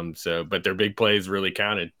 But their big plays really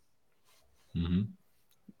counted. Mm-hmm.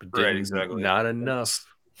 Right, exactly. Not enough.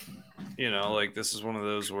 This is one of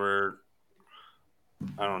those where,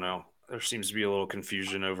 I don't know, there seems to be a little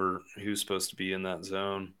confusion over who's supposed to be in that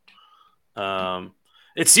zone.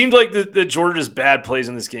 It seemed like the Georgia's bad plays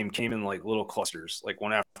in this game came in little clusters,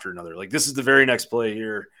 one after another. This is the very next play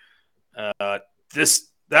here. That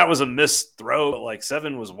was a missed throw, but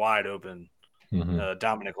 7 was wide open.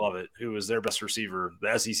 Dominic Lovett, who was their best receiver,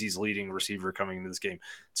 the SEC's leading receiver coming into this game.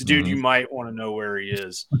 It's a dude you might want to know where he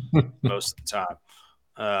is most of the time.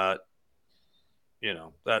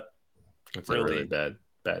 That's really a really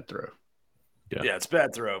bad throw. Yeah, it's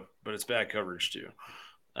bad throw, but it's bad coverage too.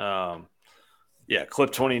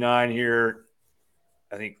 Clip 29 here.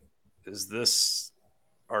 I think, is this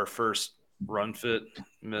our first run fit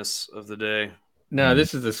miss of the day? No,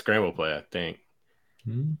 this is the scramble play, I think.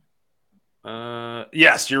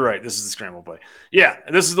 Yes, you're right. This is the scramble play. Yeah,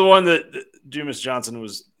 this is the one that Dumas Johnson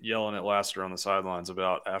was yelling at Lassiter on the sidelines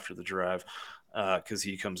about after the drive, because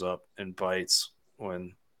he comes up and bites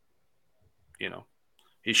when,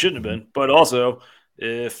 he shouldn't have been. But also,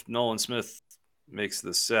 if Nolan Smith makes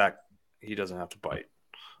the sack, he doesn't have to bite.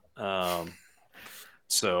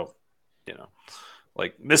 So,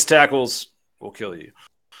 missed tackles will kill you.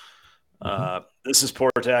 This is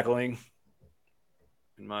poor tackling,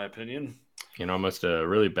 in my opinion. Almost a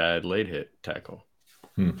really bad late hit tackle.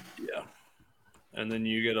 Yeah. And then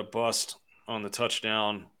you get a bust on the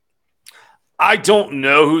touchdown. I don't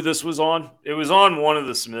know who this was on. It was on one of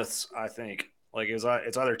the Smiths, I think. It's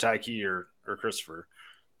either Tyke or Christopher.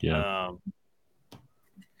 Yeah.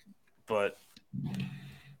 But,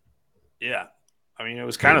 yeah. I mean, it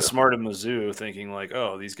was kind of smart of Mizzou thinking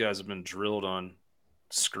these guys have been drilled on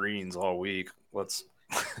screens all week. Let's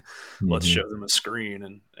show them a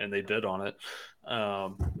screen, and they bid on it.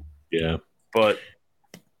 Yeah. But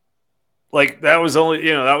that was only,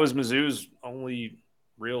 that was Mizzou's only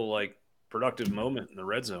real productive moment in the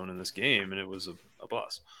red zone in this game, and it was a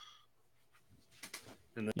bust.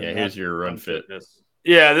 And then here's your run fit.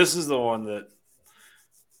 Yeah, this is the one that,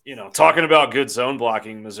 talking about good zone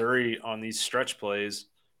blocking, Missouri on these stretch plays,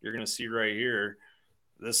 you're going to see right here.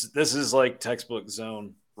 This is like textbook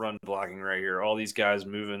zone run blocking right here. All these guys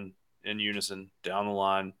moving in unison down the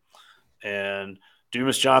line. And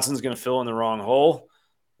Dumas Johnson's going to fill in the wrong hole.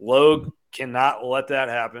 Logue cannot let that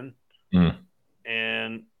happen.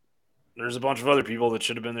 And there's a bunch of other people that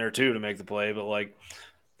should have been there too to make the play. But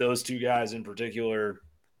those two guys in particular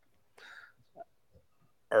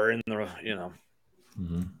are in the,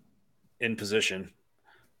 in position.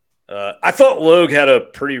 I thought Logue had a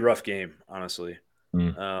pretty rough game, honestly. He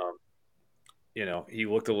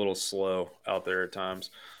looked a little slow out there at times.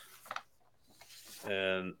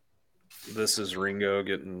 And this is Ringo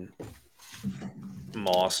getting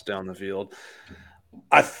mossed down the field.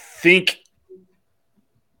 I think,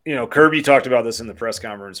 Kirby talked about this in the press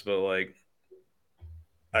conference, but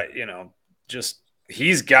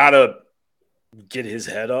he's got to get his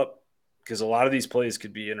head up, because a lot of these plays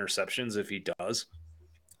could be interceptions if he does.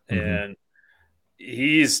 And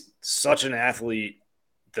he's such an athlete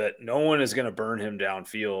that no one is going to burn him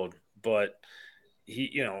downfield, but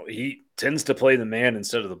he tends to play the man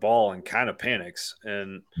instead of the ball and kind of panics.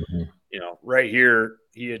 And, right here,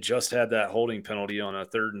 he had just had that holding penalty on a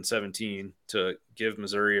 3rd and 17 to give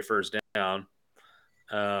Missouri a first down.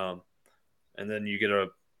 And then you get a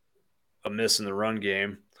miss in the run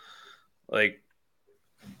game.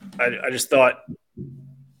 I just thought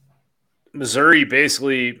Missouri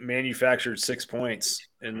basically manufactured 6 points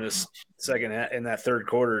in this in that third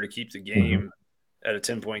quarter to keep the game at a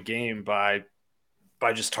 10-point game by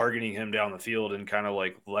just targeting him down the field and kind of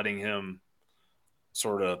letting him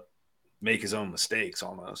sort of make his own mistakes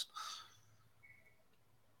almost.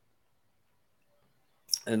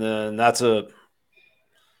 And then that's a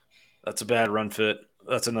bad run fit.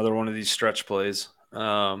 That's another one of these stretch plays.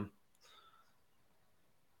 I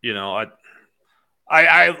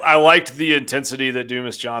liked the intensity that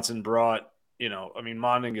Dumas Johnson brought.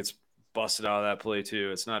 Mondon gets busted out of that play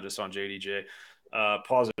too. It's not just on JDJ.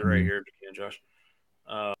 Pause it right here if you can, Josh.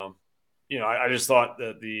 I just thought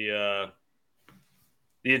that the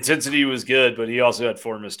intensity was good, but he also had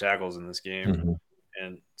 4 missed tackles in this game.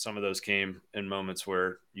 And some of those came in moments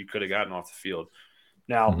where you could have gotten off the field.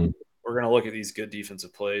 Now, we're going to look at these good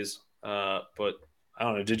defensive plays. But I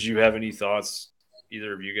don't know, did you have any thoughts,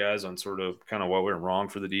 either of you guys, on sort of kind of what went wrong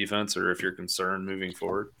for the defense, or if you're concerned moving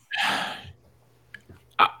forward?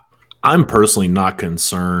 I'm personally not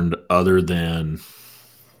concerned, other than,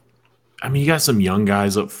 you got some young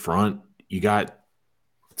guys up front. You got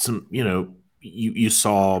some, you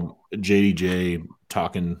saw JDJ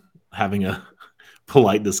having a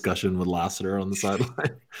polite discussion with Lassiter on the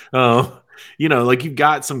sideline. You've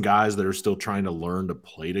got some guys that are still trying to learn to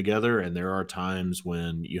play together, and there are times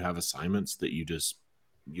when you have assignments that you just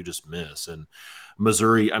miss. And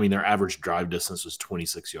Missouri, their average drive distance was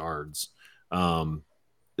 26 yards.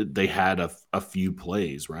 They had a few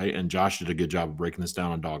plays, right? And Josh did a good job of breaking this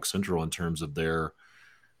down on Dog Central in terms of their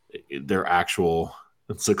actual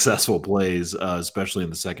successful plays, especially in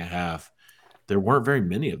the second half. There weren't very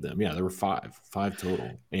many of them. Yeah, there were five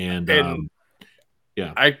total. And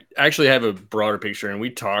yeah, I actually have a broader picture, and we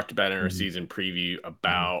talked about in our Mhm. season preview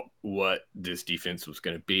about what this defense was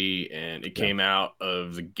going to be, and it Yeah. came out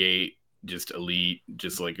of the gate just elite,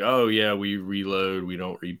 just like, oh yeah, we reload, we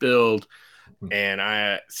don't rebuild. Mhm. And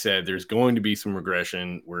I said there's going to be some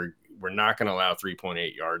regression. We're not going to allow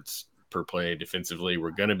 3.8 yards per play defensively.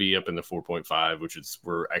 We're going to be up in the 4.5, which is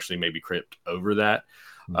we're actually maybe crept over that.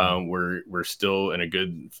 We're still in a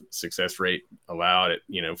good success rate allowed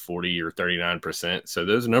at 40 or 39%. So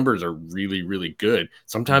those numbers are really, really good.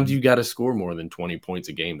 Sometimes you got to score more than 20 points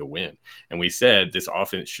a game to win. And we said this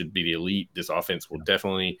offense should be the elite. This offense will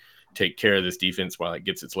definitely take care of this defense while it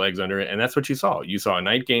gets its legs under it. And that's what you saw. You saw a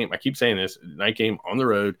night game. I keep saying this, night game on the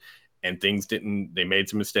road, and things didn't. They made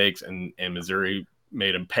some mistakes, and Missouri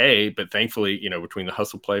made them pay. But thankfully, between the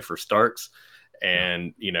hustle play for Starks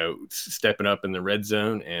and stepping up in the red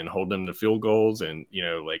zone and holding them to field goals, and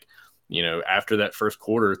after that first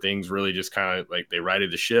quarter, things really just kind of like they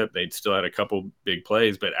righted the ship. They'd still had a couple big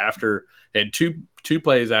plays, but after they had two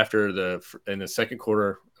plays in the second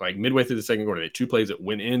quarter, like midway through the second quarter, they had two plays that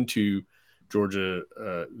went into Georgia's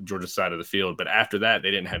side of the field. But after that, they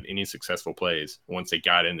didn't have any successful plays once they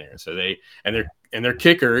got in there. So their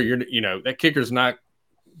kicker, that kicker's not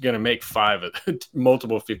going to make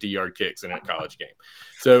multiple 50-yard kicks in a college game.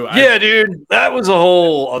 So dude, that was a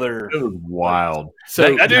whole other. It was wild.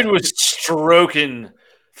 So that dude was stroking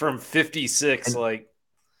from 56,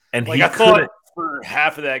 and I thought for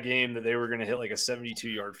half of that game that they were going to hit like a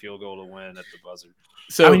 72-yard field goal to win at the buzzer.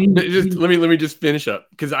 So let me just finish up,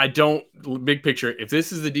 because I don't big picture. If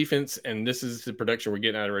this is the defense and this is the production we're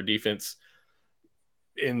getting out of our defense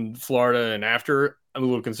in Florida and after, I'm a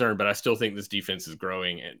little concerned, but I still think this defense is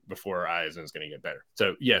growing before our eyes and it's going to get better.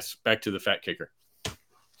 So yes, back to the fat kicker.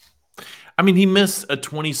 I mean, he missed a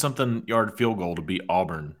 20-something yard field goal to beat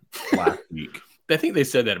Auburn last week. I think they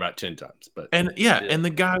said that about 10 times, but and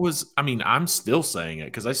the guy was. I mean, I'm still saying it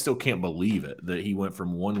because I still can't believe it that he went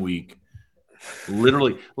from 1 week,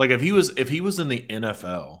 literally, like if he was in the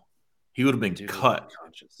NFL, he would have been cut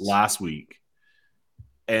last week,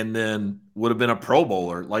 and then would have been a Pro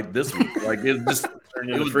Bowler like this week. Like it was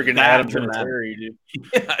freaking Adam Vinatieri, dude.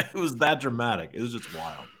 Yeah, it was that dramatic. It was just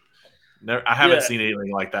wild. I haven't seen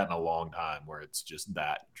anything like that in a long time, where it's just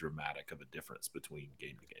that dramatic of a difference between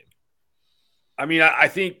game to game. I mean, I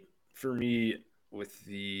think for me with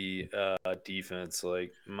the defense,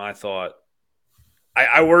 like my thought,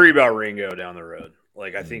 I worry about Ringo down the road.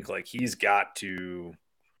 Like I think like he's got to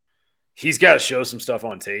show some stuff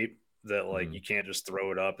on tape that like you can't just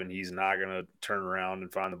throw it up and he's not going to turn around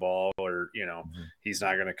and find the ball, or he's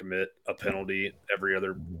not going to commit a penalty every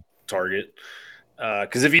other target.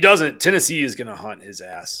 Because if he doesn't, Tennessee is going to hunt his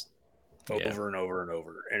ass over and over and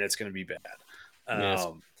over, and it's going to be bad.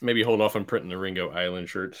 Maybe hold off on printing the Ringo Island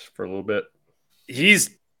shirts for a little bit. He's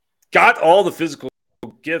got all the physical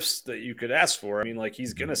gifts that you could ask for. I mean, like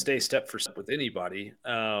he's going to stay step for step with anybody.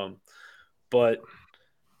 But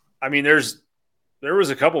I mean, there was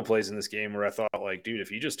a couple plays in this game where I thought, like, dude, if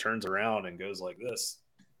he just turns around and goes like this,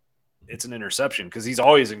 it's an interception, because he's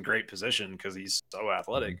always in great position because he's so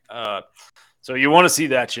athletic. So you want to see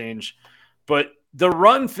that change. But the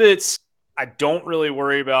run fits, I don't really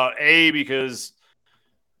worry about, because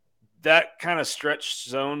that kind of stretch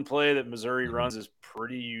zone play that Missouri runs is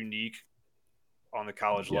pretty unique on the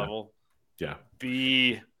college level. Yeah.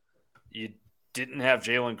 B, you didn't have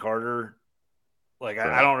Jalen Carter. Like,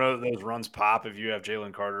 I don't know if those runs pop if you have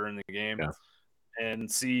Jalen Carter in the game. Yeah.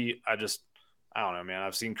 And C, I don't know, man.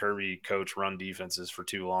 I've seen Kirby coach run defenses for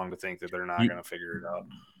too long to think that they're not going to figure it out.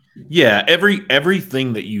 Yeah,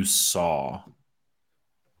 everything that you saw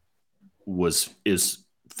is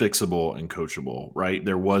fixable and coachable, right?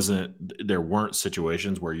 There weren't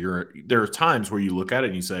situations where there are times where you look at it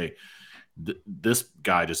and you say, this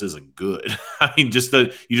guy just isn't good. I mean, you just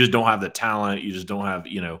don't have the talent. You just don't have,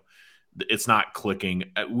 it's not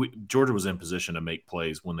clicking. Georgia was in position to make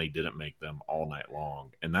plays when they didn't make them all night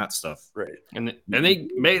long, and that stuff. Right. And they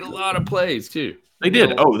made a lot of plays too. They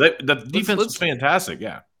did. Oh, the defense was fantastic.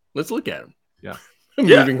 Yeah. Let's look at them. Yeah.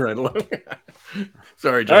 Moving right along.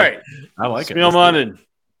 Sorry, John. All right. I like it.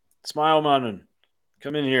 Smile Munnan.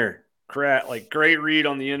 Come in here. Great read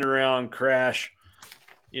on the end around crash.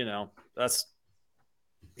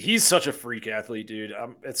 He's such a freak athlete, dude.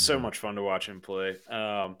 It's so much fun to watch him play.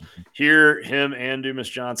 Hear him and Dumas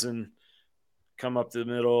Johnson come up the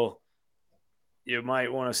middle. You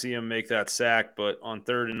might want to see him make that sack, but on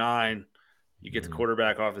 3rd and 9, you get the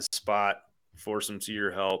quarterback off his spot, force him to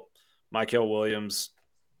your help. Michael Williams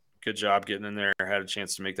good job getting in there. Had a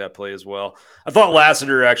chance to make that play as well. I thought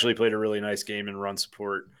Lassiter actually played a really nice game in run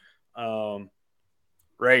support.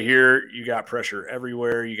 Right here, you got pressure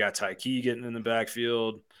everywhere. You got Tyke getting in the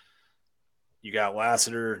backfield. You got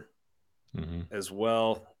Lassiter as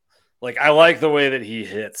well. Like, I like the way that he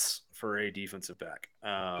hits for a defensive back,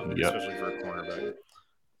 especially for a cornerback.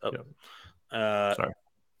 Sorry.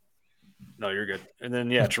 No, you're good. And then,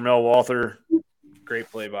 Tramel Walther,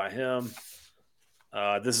 great play by him.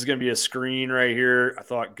 This is going to be a screen right here. I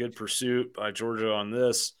thought good pursuit by Georgia on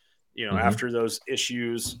this. After those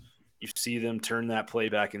issues, you see them turn that play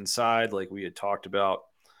back inside like we had talked about.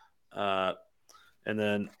 And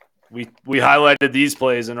then we highlighted these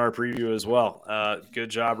plays in our preview as well. Good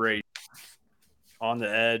job, Ray, on the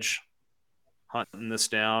edge, hunting this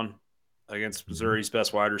down against Missouri's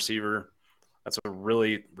best wide receiver. That's a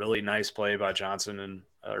really, really nice play by Johnson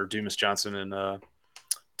or Dumas Johnson and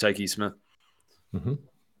Tyke Smith. And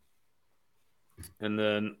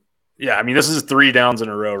then, this is 3 downs in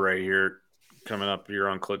a row right here coming up here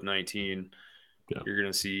on clip 19. You're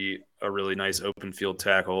going to see a really nice open field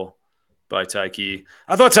tackle by Tyke.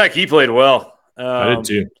 I thought Tyke played well. I did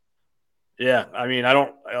too. Yeah,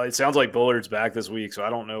 it sounds like Bullard's back this week, so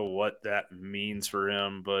I don't know what that means for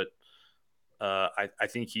him, but I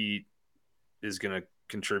think he is going to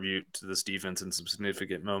contribute to this defense in some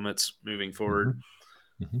significant moments moving forward.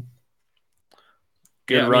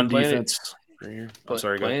 Good run defense. I'm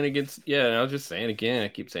sorry, playing against. Yeah, I was just saying again. I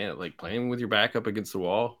keep saying it. Like playing with your back up against the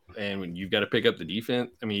wall, and when you've got to pick up the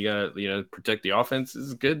defense. I mean, you got to protect the offense.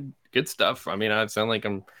 Is good stuff. I mean, I sound like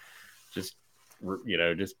I'm just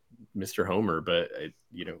just Mr. Homer, but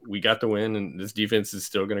we got the win, and this defense is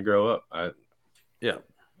still going to grow up. I kind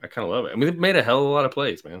of love it. I mean, they've made a hell of a lot of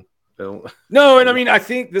plays, man. No, and I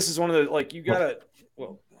think this is one of the you gotta.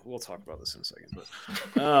 Well, we'll talk about this in a second,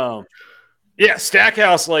 but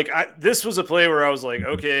Stackhouse. This was a play where I was like,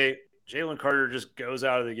 okay, Jalen Carter just goes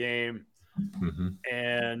out of the game,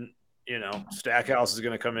 and Stackhouse is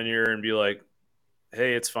going to come in here and be like,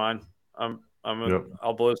 hey, it's fine. I'll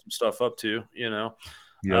blow some stuff up too.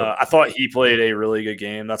 I thought he played a really good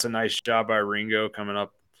game. That's a nice job by Ringo coming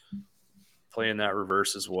up, playing that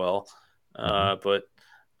reverse as well. But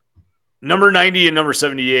number 90 and number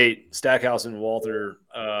 78, Stackhouse and Walther,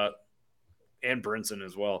 and Brinson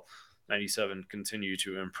as well, 97, continue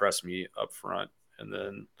to impress me up front. And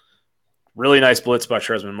then really nice blitz by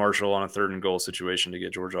Tresman Marshall on a 3rd and goal situation to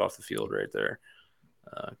get Georgia off the field right there.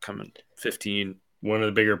 Coming 15. One of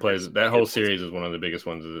the bigger plays. That whole series is one of the biggest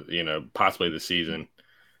ones, possibly the season.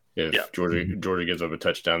 If Georgia gives up a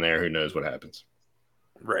touchdown there, who knows what happens?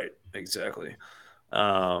 Right, exactly.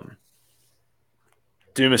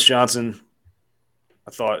 Dumas Johnson,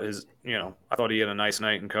 I thought he had a nice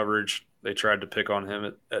night in coverage. They tried to pick on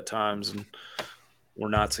him at times and were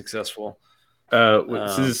not successful.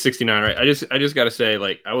 This is 69, right? I just got to say,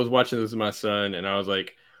 I was watching this with my son, and I was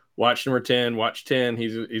like, watch number 10, watch 10.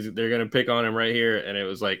 They're gonna pick on him right here, and it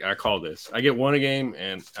was like I called this. I get 1 a game,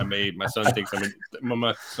 and my son thinks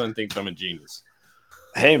I'm a genius.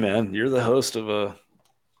 Hey man, you're the host of a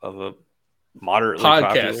moderately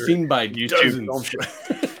podcast seen by YouTube.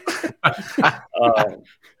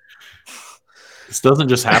 This doesn't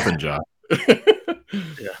just happen, John.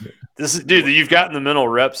 This is you've gotten the mental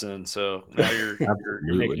reps in, so now you're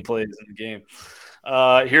making plays in the game.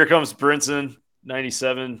 Here comes Brinson,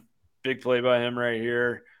 97, big play by him right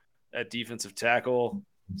here at defensive tackle,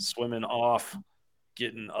 swimming off,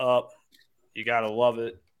 getting up. You gotta love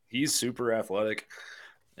it. He's super athletic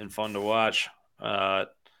and fun to watch.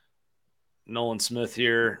 Nolan Smith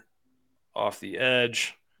here off the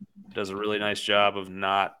edge does a really nice job of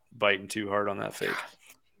not biting too hard on that fake.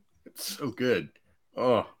 It's so good.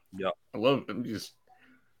 Oh, yeah, I love it.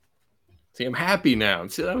 I'm happy now.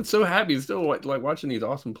 I'm so happy still watching these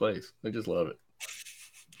awesome plays. I just love it.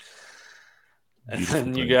 And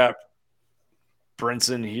then you got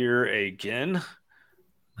Brinson here again,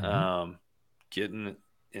 getting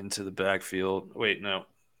into the backfield. Wait, no.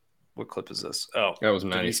 What clip is this? Oh, that was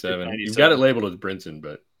 97. You've got it labeled as Brinson,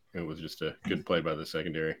 but it was just a good play by the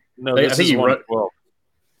secondary. No, I think you run.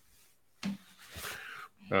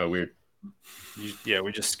 Oh, weird. We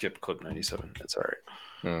just skipped clip 97. That's all right.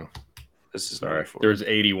 Oh, this is sorry. There's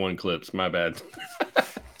 81 clips. My bad.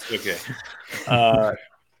 Okay.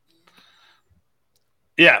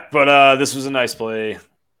 But this was a nice play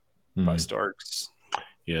by Starks.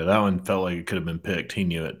 Yeah, that one felt like it could have been picked. He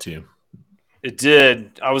knew it too. It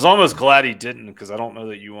did. I was almost glad he didn't because I don't know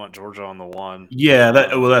that you want Georgia on the 1. Yeah,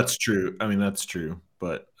 that's true. I mean, that's true,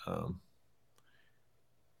 but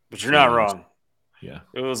you're not wrong. Yeah.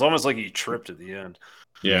 It was almost like he tripped at the end.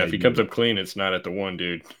 Yeah, if he comes up clean, it's not at the 1,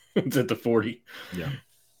 dude. It's at the 40. Yeah.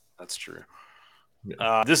 That's true.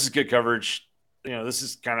 Yeah. This is good coverage. This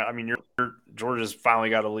is kind of, I mean, Georgia's finally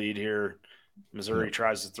got a lead here. Missouri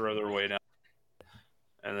tries to throw their way down.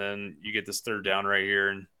 And then you get this third down right here.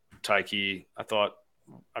 And Tyke,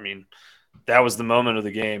 that was the moment of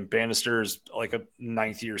the game. Bannister's like a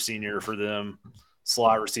 9th-year senior for them.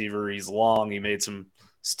 Slot receiver. He's long. He made some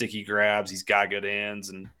sticky grabs. He's got good hands.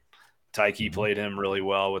 And Tyke played him really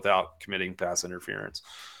well without committing pass interference.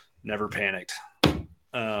 Never panicked.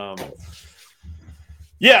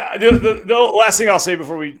 Yeah, the last thing I'll say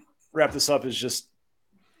before we wrap this up is just,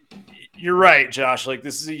 you're right, Josh. Like,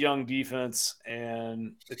 this is a young defense,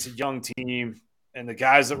 and it's a young team, and the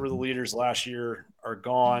guys that were the leaders last year are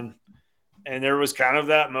gone. And there was kind of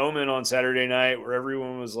that moment on Saturday night where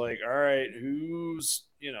everyone was like, all right, who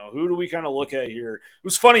do we kind of look at here? It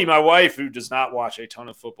was funny. My wife, who does not watch a ton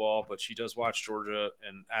of football, but she does watch Georgia,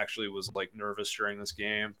 and actually was like nervous during this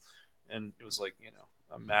game. And it was like,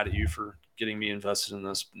 I'm mad at you for getting me invested in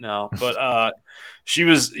this now. But she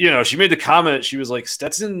was, she made the comment. She was like,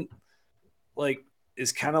 Stetson, like,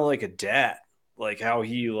 is kind of like a dad, like how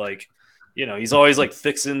he, like, he's always like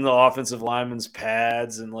fixing the offensive lineman's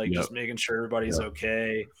pads and like just making sure everybody's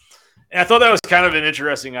okay. And I thought that was kind of an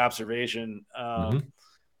interesting observation.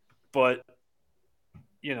 But,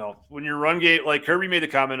 when your run game, like Kirby made the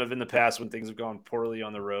comment of in the past when things have gone poorly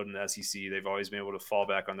on the road in the SEC, they've always been able to fall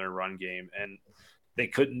back on their run game. And they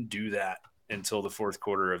couldn't do that until the fourth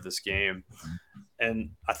quarter of this game.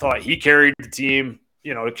 And I thought he carried the team,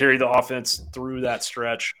 to carry the offense through that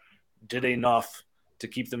stretch, did enough to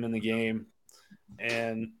keep them in the game.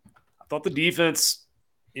 And I thought the defense,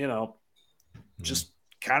 just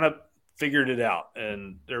kind of figured it out.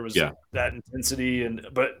 And there was that intensity.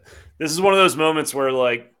 But this is one of those moments where,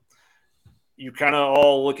 like, you kind of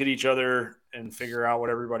all look at each other and figure out what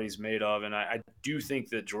everybody's made of. And I do think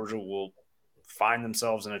that Georgia will find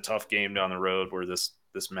themselves in a tough game down the road where this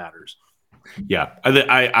matters. Yeah,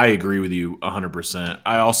 I agree with you 100%.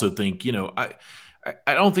 I also think,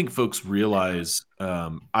 I don't think folks realize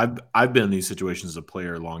I've been in these situations as a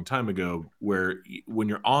player a long time ago where when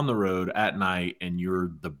you're on the road at night and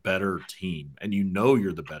you're the better team and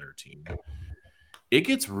you're the better team, it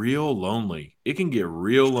gets real lonely. It can get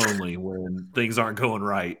real lonely when things aren't going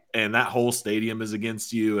right and that whole stadium is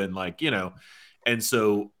against you and and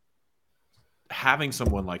so having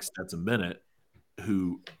someone like Stetson Bennett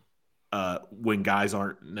who when guys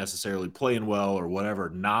aren't necessarily playing well or whatever,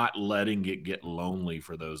 not letting it get lonely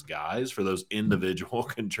for those guys, for those individual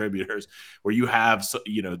contributors, where you have,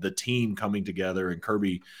 the team coming together. And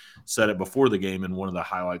Kirby said it before the game in one of the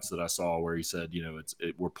highlights that I saw where he said,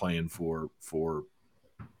 we're playing for,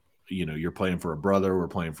 you're playing for a brother, we're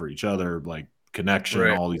playing for each other, like connection,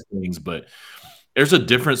 all these things. But there's a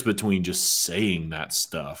difference between just saying that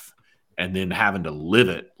stuff and then having to live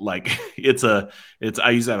it. Like I used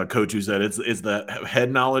to have a coach who said it's the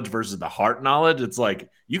head knowledge versus the heart knowledge. It's like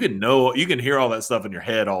you can hear all that stuff in your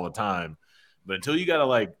head all the time, but until you got to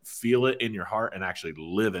like feel it in your heart and actually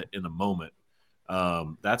live it in the moment,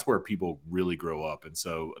 that's where people really grow up. And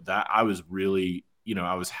so that I was really,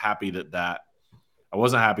 I was happy that I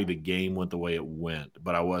wasn't happy the game went the way it went,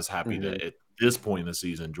 but I was happy that at this point in the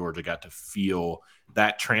season, Georgia got to feel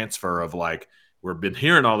that transfer of like, we've been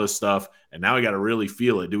hearing all this stuff and now we got to really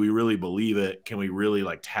feel it. Do we really believe it? Can we really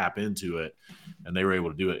like tap into it? And they were able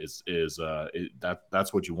to do it.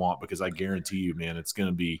 That's what you want, because I guarantee you, man, it's going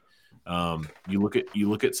to be, you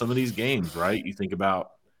look at some of these games, right? You think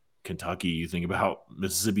about Kentucky, you think about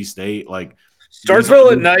Mississippi State, like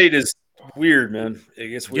Starkville at night is weird, man. It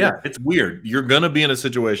gets weird. Yeah, it's weird. You're going to be in a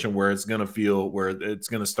situation where it's going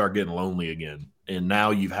to start getting lonely again. And now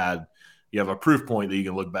you have a proof point that you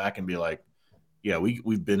can look back and be like, yeah,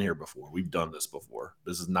 we've been here before. We've done this before.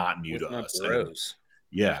 This is not new to us.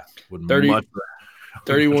 Yeah.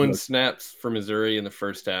 31 snaps for Missouri in the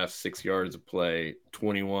first half, 6 yards of play,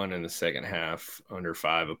 21 in the second half, under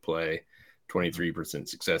 5 of play, 23%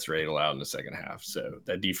 success rate allowed in the second half. So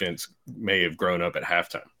that defense may have grown up at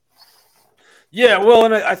halftime. Yeah, well,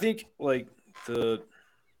 and I think like I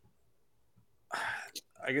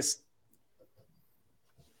guess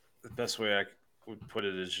the best way I would put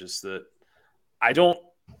it is just that I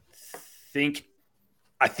think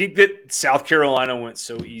that South Carolina went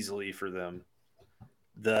so easily for them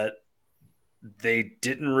that they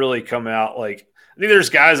didn't really come out like – I think there's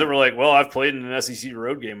guys that were like, well, I've played in an SEC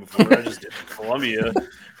road game before. I just did in Columbia.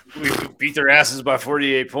 We beat their asses by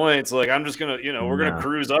 48 points. Like, I'm just going to – we're going to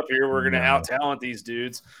cruise up here. We're going to out-talent these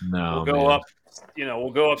dudes. We'll go up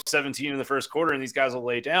we'll go up 17 in the first quarter, and these guys will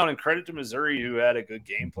lay down. And credit to Missouri, who had a good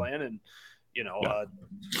game plan and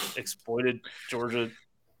exploited Georgia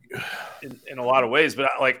in a lot of ways. But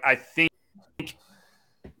I think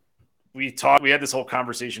we had this whole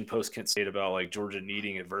conversation post Kent State about like Georgia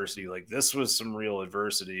needing adversity. Like this was some real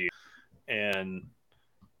adversity, and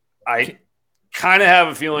I kind of have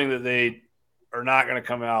a feeling that they are not going to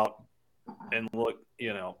come out and look,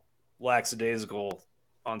 lackadaisical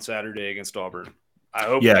on Saturday against Auburn. I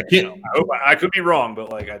hope. Yeah, I could be wrong,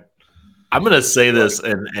 but I'm going to say this,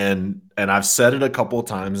 and I've said it a couple of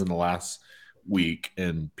times in the last week,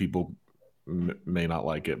 and people may not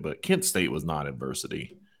like it, but Kent State was not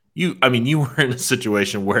adversity. You were in a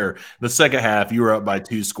situation where the second half you were up by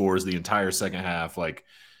 2 scores the entire second half, like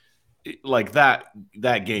that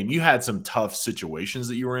game. You had some tough situations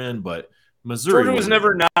that you were in, but Missouri Georgia was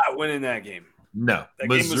never not winning that game. No, that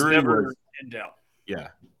Missouri game was never in doubt. Yeah,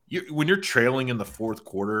 when you're trailing in the fourth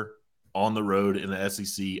quarter on the road in the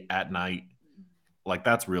SEC at night, like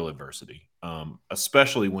that's real adversity.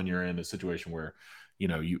 Especially when you're in a situation where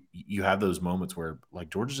you have those moments where like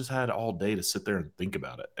Georgia just had all day to sit there and think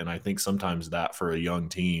about it. And I think sometimes that for a young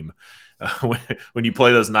team, when you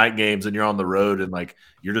play those night games and you're on the road and like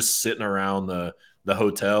you're just sitting around the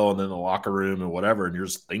hotel and then the locker room and whatever, and you're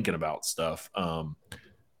just thinking about stuff,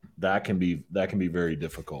 that can be very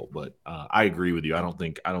difficult. But I agree with you. I don't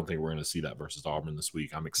think we're going to see that versus Auburn this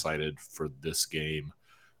week. I'm excited for this game.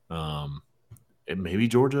 And maybe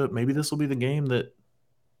Georgia, maybe this will be the game that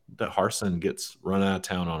Harsin gets run out of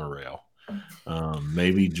town on a rail.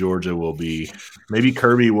 Maybe Georgia maybe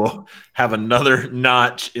Kirby will have another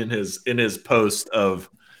notch in his post of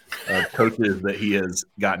coaches that he has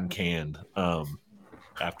gotten canned.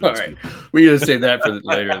 After all right, we got to save that for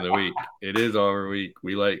later in the week. It is Auburn week.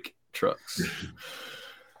 We like trucks.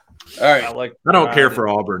 All right, I don't care for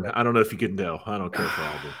Auburn. I don't know if you can tell. I don't care for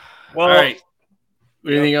Auburn. Well, all right.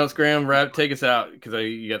 Anything else, Graham? Take us out because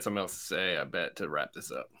you got something else to say. I bet to wrap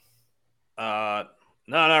this up.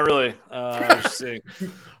 No, not really. Just saying.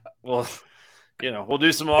 Well, we'll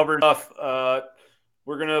do some Auburn stuff.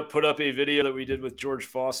 We're gonna put up a video that we did with George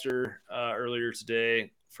Foster earlier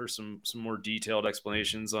today for some more detailed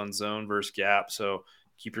explanations on zone versus gap. So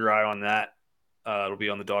keep your eye on that. It'll be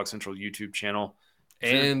on the Dog Central YouTube channel.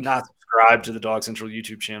 And not subscribed to the Dog Central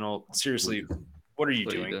YouTube channel. Seriously, what are you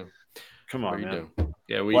doing? Come on, man.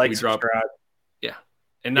 Yeah, we drop. Yeah,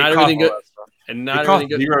 and not everything goes. And not everything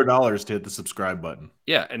goes $0 to hit the subscribe button.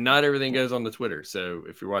 Yeah, and not everything goes on the Twitter. So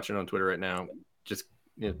if you're watching on Twitter right now, just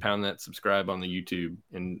pound that subscribe on the YouTube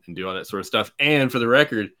and do all that sort of stuff. And for the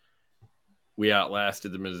record, we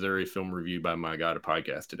outlasted the Missouri Film Review by My God, a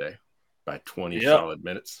Podcast today by 20 solid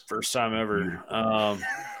minutes. First time ever.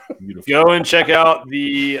 Go and check out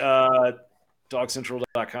the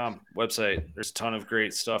dogcentral.com website. There's a ton of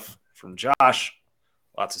great stuff from Josh,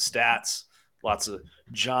 lots of stats, lots of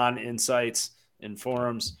John insights and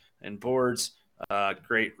forums and boards,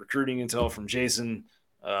 great recruiting intel from Jason,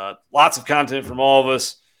 lots of content from all of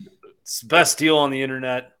us. It's the best deal on the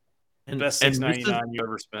internet, best $6.99 you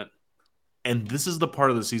ever spent. And this is the part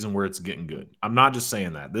of the season where it's getting good. I'm not just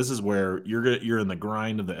saying that. This is where you're in the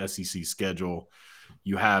grind of the SEC schedule.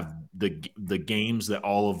 You have the games that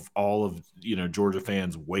all of Georgia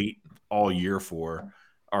fans wait all year for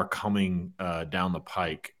are coming down the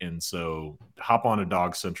pike. And so hop on to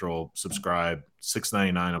Dog Central, subscribe,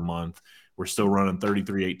 $6.99 a month. We're still running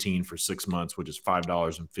 $33.18 for 6 months, which is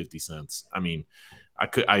 $5.50. I mean,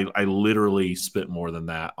 I literally spent more than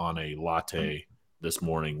that on a latte this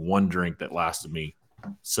morning, one drink that lasted me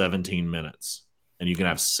 17 minutes. And you can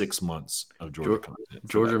have 6 months of Georgia content.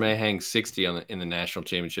 Georgia may hang 60 in the national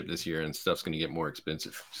championship this year, and stuff's going to get more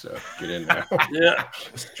expensive. So get in there. Yeah,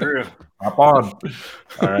 it's true. Hop on.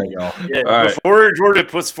 All right, y'all. Yeah, all before right. Georgia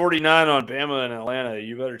puts 49 on Bama and Atlanta,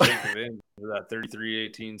 you better take the in for that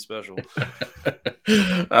 33-18 special.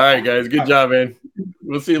 All right, guys. Good job, man.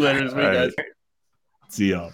 We'll see you later this week, guys. See y'all.